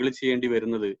ഇത്രയും സ്ട്രഗിൾ ചെയ്യേണ്ടി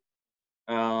വരുന്നത്?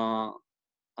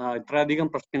 ഇത്രയധികം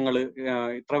പ്രശ്നങ്ങൾ,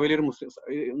 ഇത്ര വലിയൊരു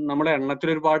നമ്മുടെ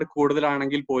എണ്ണത്തിൽ ഒരുപാട്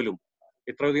കൂടുതലാണെങ്കിൽ പോലും,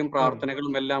 ഇത്രയധികം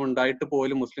പ്രാർത്ഥനകളും എല്ലാം ഉണ്ടായിട്ട്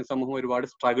പോലും മുസ്ലിം സമൂഹം ഒരുപാട്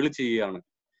സ്ട്രഗിൾ ചെയ്യുകയാണ്.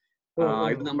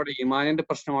 ഇത് നമ്മുടെ ഈമാനിന്റെ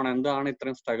പ്രശ്നമാണ്. എന്താണ്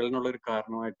ഇത്രയും സ്ട്രഗിളിനുള്ള ഒരു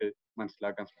കാരണമായിട്ട്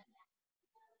മനസ്സിലാക്കി?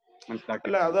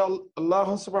 അല്ല, അത്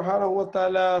അല്ലാഹു സുബ്ഹാനഹു വ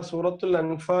തആല സൂറത്തുൽ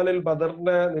അൻഫാലിൽ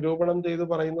ബദറിന്റെ നിരൂപണം ചെയ്ത്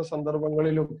പറയുന്ന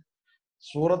സന്ദർഭങ്ങളിലും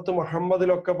സൂറത്ത്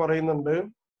മുഹമ്മദിലൊക്കെ പറയുന്നുണ്ട്,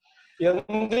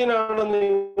 എന്തിനാണ്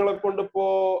നിങ്ങളെ കൊണ്ടിപ്പോ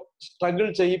സ്ട്രഗിൾ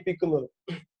ചെയ്യിപ്പിക്കുന്നത്?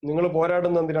 നിങ്ങൾ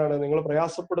പോരാടുന്ന എന്തിനാണ്? നിങ്ങൾ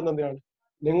പ്രയാസപ്പെടുന്ന എന്തിനാണ്?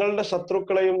 നിങ്ങളുടെ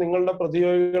ശത്രുക്കളെയും നിങ്ങളുടെ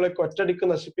പ്രതിയോഗികളെയൊക്കെ ഒറ്റടിക്ക്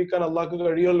നശിപ്പിക്കാൻ അള്ളാഹ്ക്ക്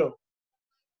കഴിയുമല്ലോ.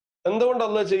 എന്തുകൊണ്ട്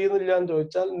അള്ളാഹ് ചെയ്യുന്നില്ല എന്ന്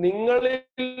ചോദിച്ചാൽ, നിങ്ങളിൽ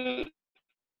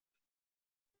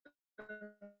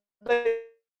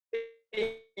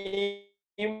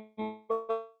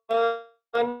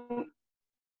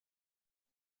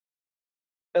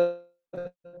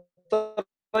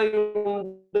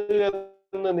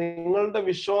എന്ന് നിങ്ങളുടെ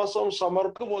വിശ്വാസവും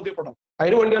സമർക്ക് ബോധ്യപ്പെടണം.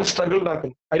 അതിനുവേണ്ടിയാണ് സ്ട്രഗിൾ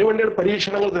ഉണ്ടാക്കുന്നത്, അതിനുവേണ്ടിയാണ്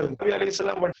പരീക്ഷണങ്ങൾ തരുന്നത്. നബി അലൈഹി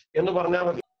സ്വലാം എന്ന് പറഞ്ഞാൽ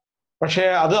മതി. പക്ഷെ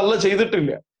അത് അള്ളാഹ്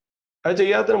ചെയ്തിട്ടില്ല. അത്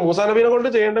ചെയ്യാത്ത മൂസാ നബീനെ കൊണ്ട്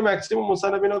ചെയ്യേണ്ട മാക്സിമം മൂസാ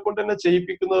നബീനെ കൊണ്ട് തന്നെ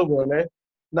ചെയ്യിപ്പിക്കുന്നത് പോലെ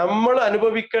നമ്മൾ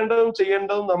അനുഭവിക്കേണ്ടതും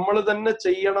ചെയ്യേണ്ടതും നമ്മൾ തന്നെ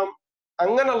ചെയ്യണം.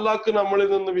 അങ്ങനെ അള്ളാഹ്ക്ക് നമ്മളിൽ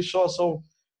നിന്ന് വിശ്വാസവും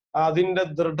അതിന്റെ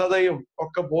ദൃഢതയും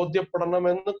ഒക്കെ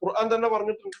ബോധ്യപ്പെടണമെന്ന് ഖുർആൻ തന്നെ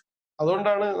പറഞ്ഞിട്ടുണ്ട്.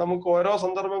 അതുകൊണ്ടാണ് നമുക്ക് ഓരോ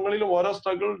സന്ദർഭങ്ങളിലും ഓരോ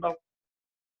സ്ട്രഗിൾ ഉണ്ടാവും,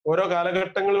 ഓരോ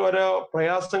കാലഘട്ടങ്ങളിൽ ഓരോ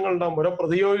പ്രയാസങ്ങൾ ഉണ്ടാവും, ഓരോ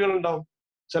പ്രതിയോഗികൾ ഉണ്ടാവും.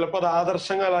 ചിലപ്പോൾ അത്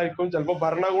ആദർശങ്ങളായിരിക്കും, ചിലപ്പോൾ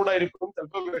ഭരണകൂടമായിരിക്കും,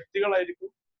 ചിലപ്പോൾ വ്യക്തികളായിരിക്കും.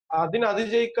 അതിനെ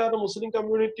അതിജയിക്കാതെ മുസ്ലിം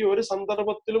കമ്മ്യൂണിറ്റി ഒരു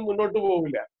സന്ദർഭത്തിലും മുന്നോട്ട്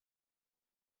പോകില്ല.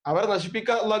 അവരെ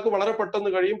നശിപ്പിക്കാൻ അള്ളാഹ്ക്ക് വളരെ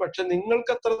പെട്ടെന്ന് കഴിയും. പക്ഷെ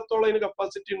നിങ്ങൾക്ക് എത്രത്തോളം അതിന്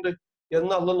കപ്പാസിറ്റി ഉണ്ട്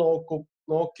എന്ന് അള്ളാഹ് നോക്കും.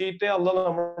 നോക്കിയിട്ടേ അള്ളാഹ്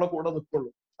നമ്മുടെ കൂടെ നിൽക്കുള്ളൂ.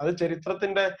 അത്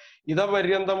ചരിത്രത്തിന്റെ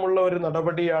ഇതപര്യന്തമുള്ള ഒരു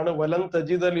നടപടിയാണ്. വലൻ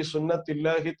തജിദ ലി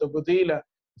സുന്നത്തില്ലാഹി തബ്ദീല.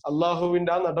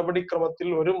 അള്ളാഹുവിന്റെ ആ നടപടിക്രമത്തിൽ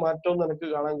ഒരു മാറ്റവും നിനക്ക്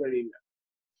കാണാൻ കഴിയില്ല.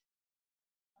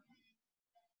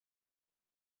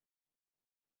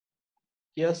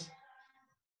 യെസ്,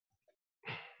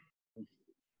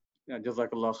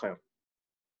 ജസാക്കല്ലാഹു ഖൈർ.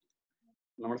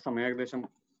 നമ്മുടെ സമയം ഏകദേശം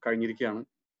കഴിഞ്ഞിരിക്കുകയാണ്.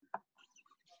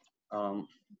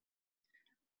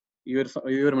 ഈ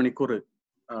ഒരു മണിക്കൂർ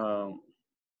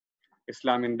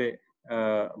ഇസ്ലാമിന്റെ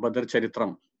ബദർ ചരിത്രം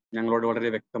ഞങ്ങളോട് വളരെ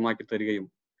വ്യക്തമാക്കി തരികയും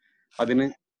അതിന്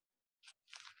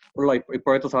ഉള്ള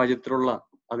ഇപ്പോഴത്തെ സാഹചര്യത്തിലുള്ള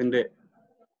അതിന്റെ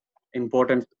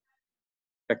ഇമ്പോർട്ടൻസ്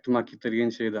വ്യക്തമാക്കി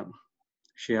തരികയും ചെയ്ത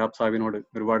ഷിഹാബ് സാഹിബിനോട്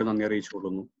ഒരുപാട് നന്ദി അറിയിച്ചു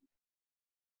കൊള്ളുന്നു.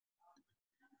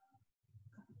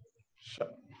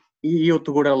 ഈ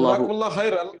ഒത്തുകൂടെ അല്ലാഹു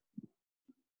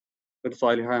ഒരു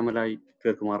സ്വാലിഹായ അമലായി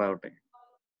തീർക്കുമാറാവട്ടെ.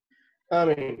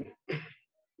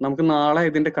 നമുക്ക് നാളെ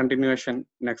ഇതിന്റെ continuation,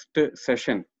 next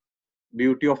session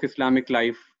beauty of Islamic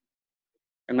life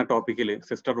എന്ന ടോപ്പിക്കിൽ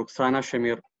സിസ്റ്റർ റുക്സാന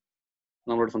ഷമീർ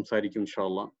നമ്മളോട് സംസാരിക്കും ഇൻഷാ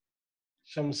അല്ലാഹ്.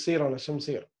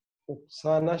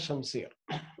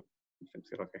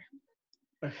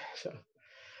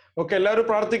 ഓക്കെ, എല്ലാവരും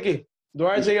പ്രാർത്ഥിക്ക്,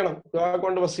 ദുആ ചെയ്യണം. ദുആ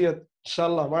കൊണ്ട് വസിയത്ത്. ഇൻഷാ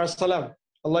അല്ലാഹ്. മഅസ്സലാം.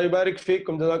 അല്ലാഹു യുബാരിക്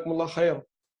ഫീക്കും. ജസാക്കുമുല്ലാഹ് ഖൈർ.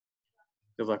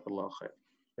 ജസാക്കല്ലാഹു ഖൈർ.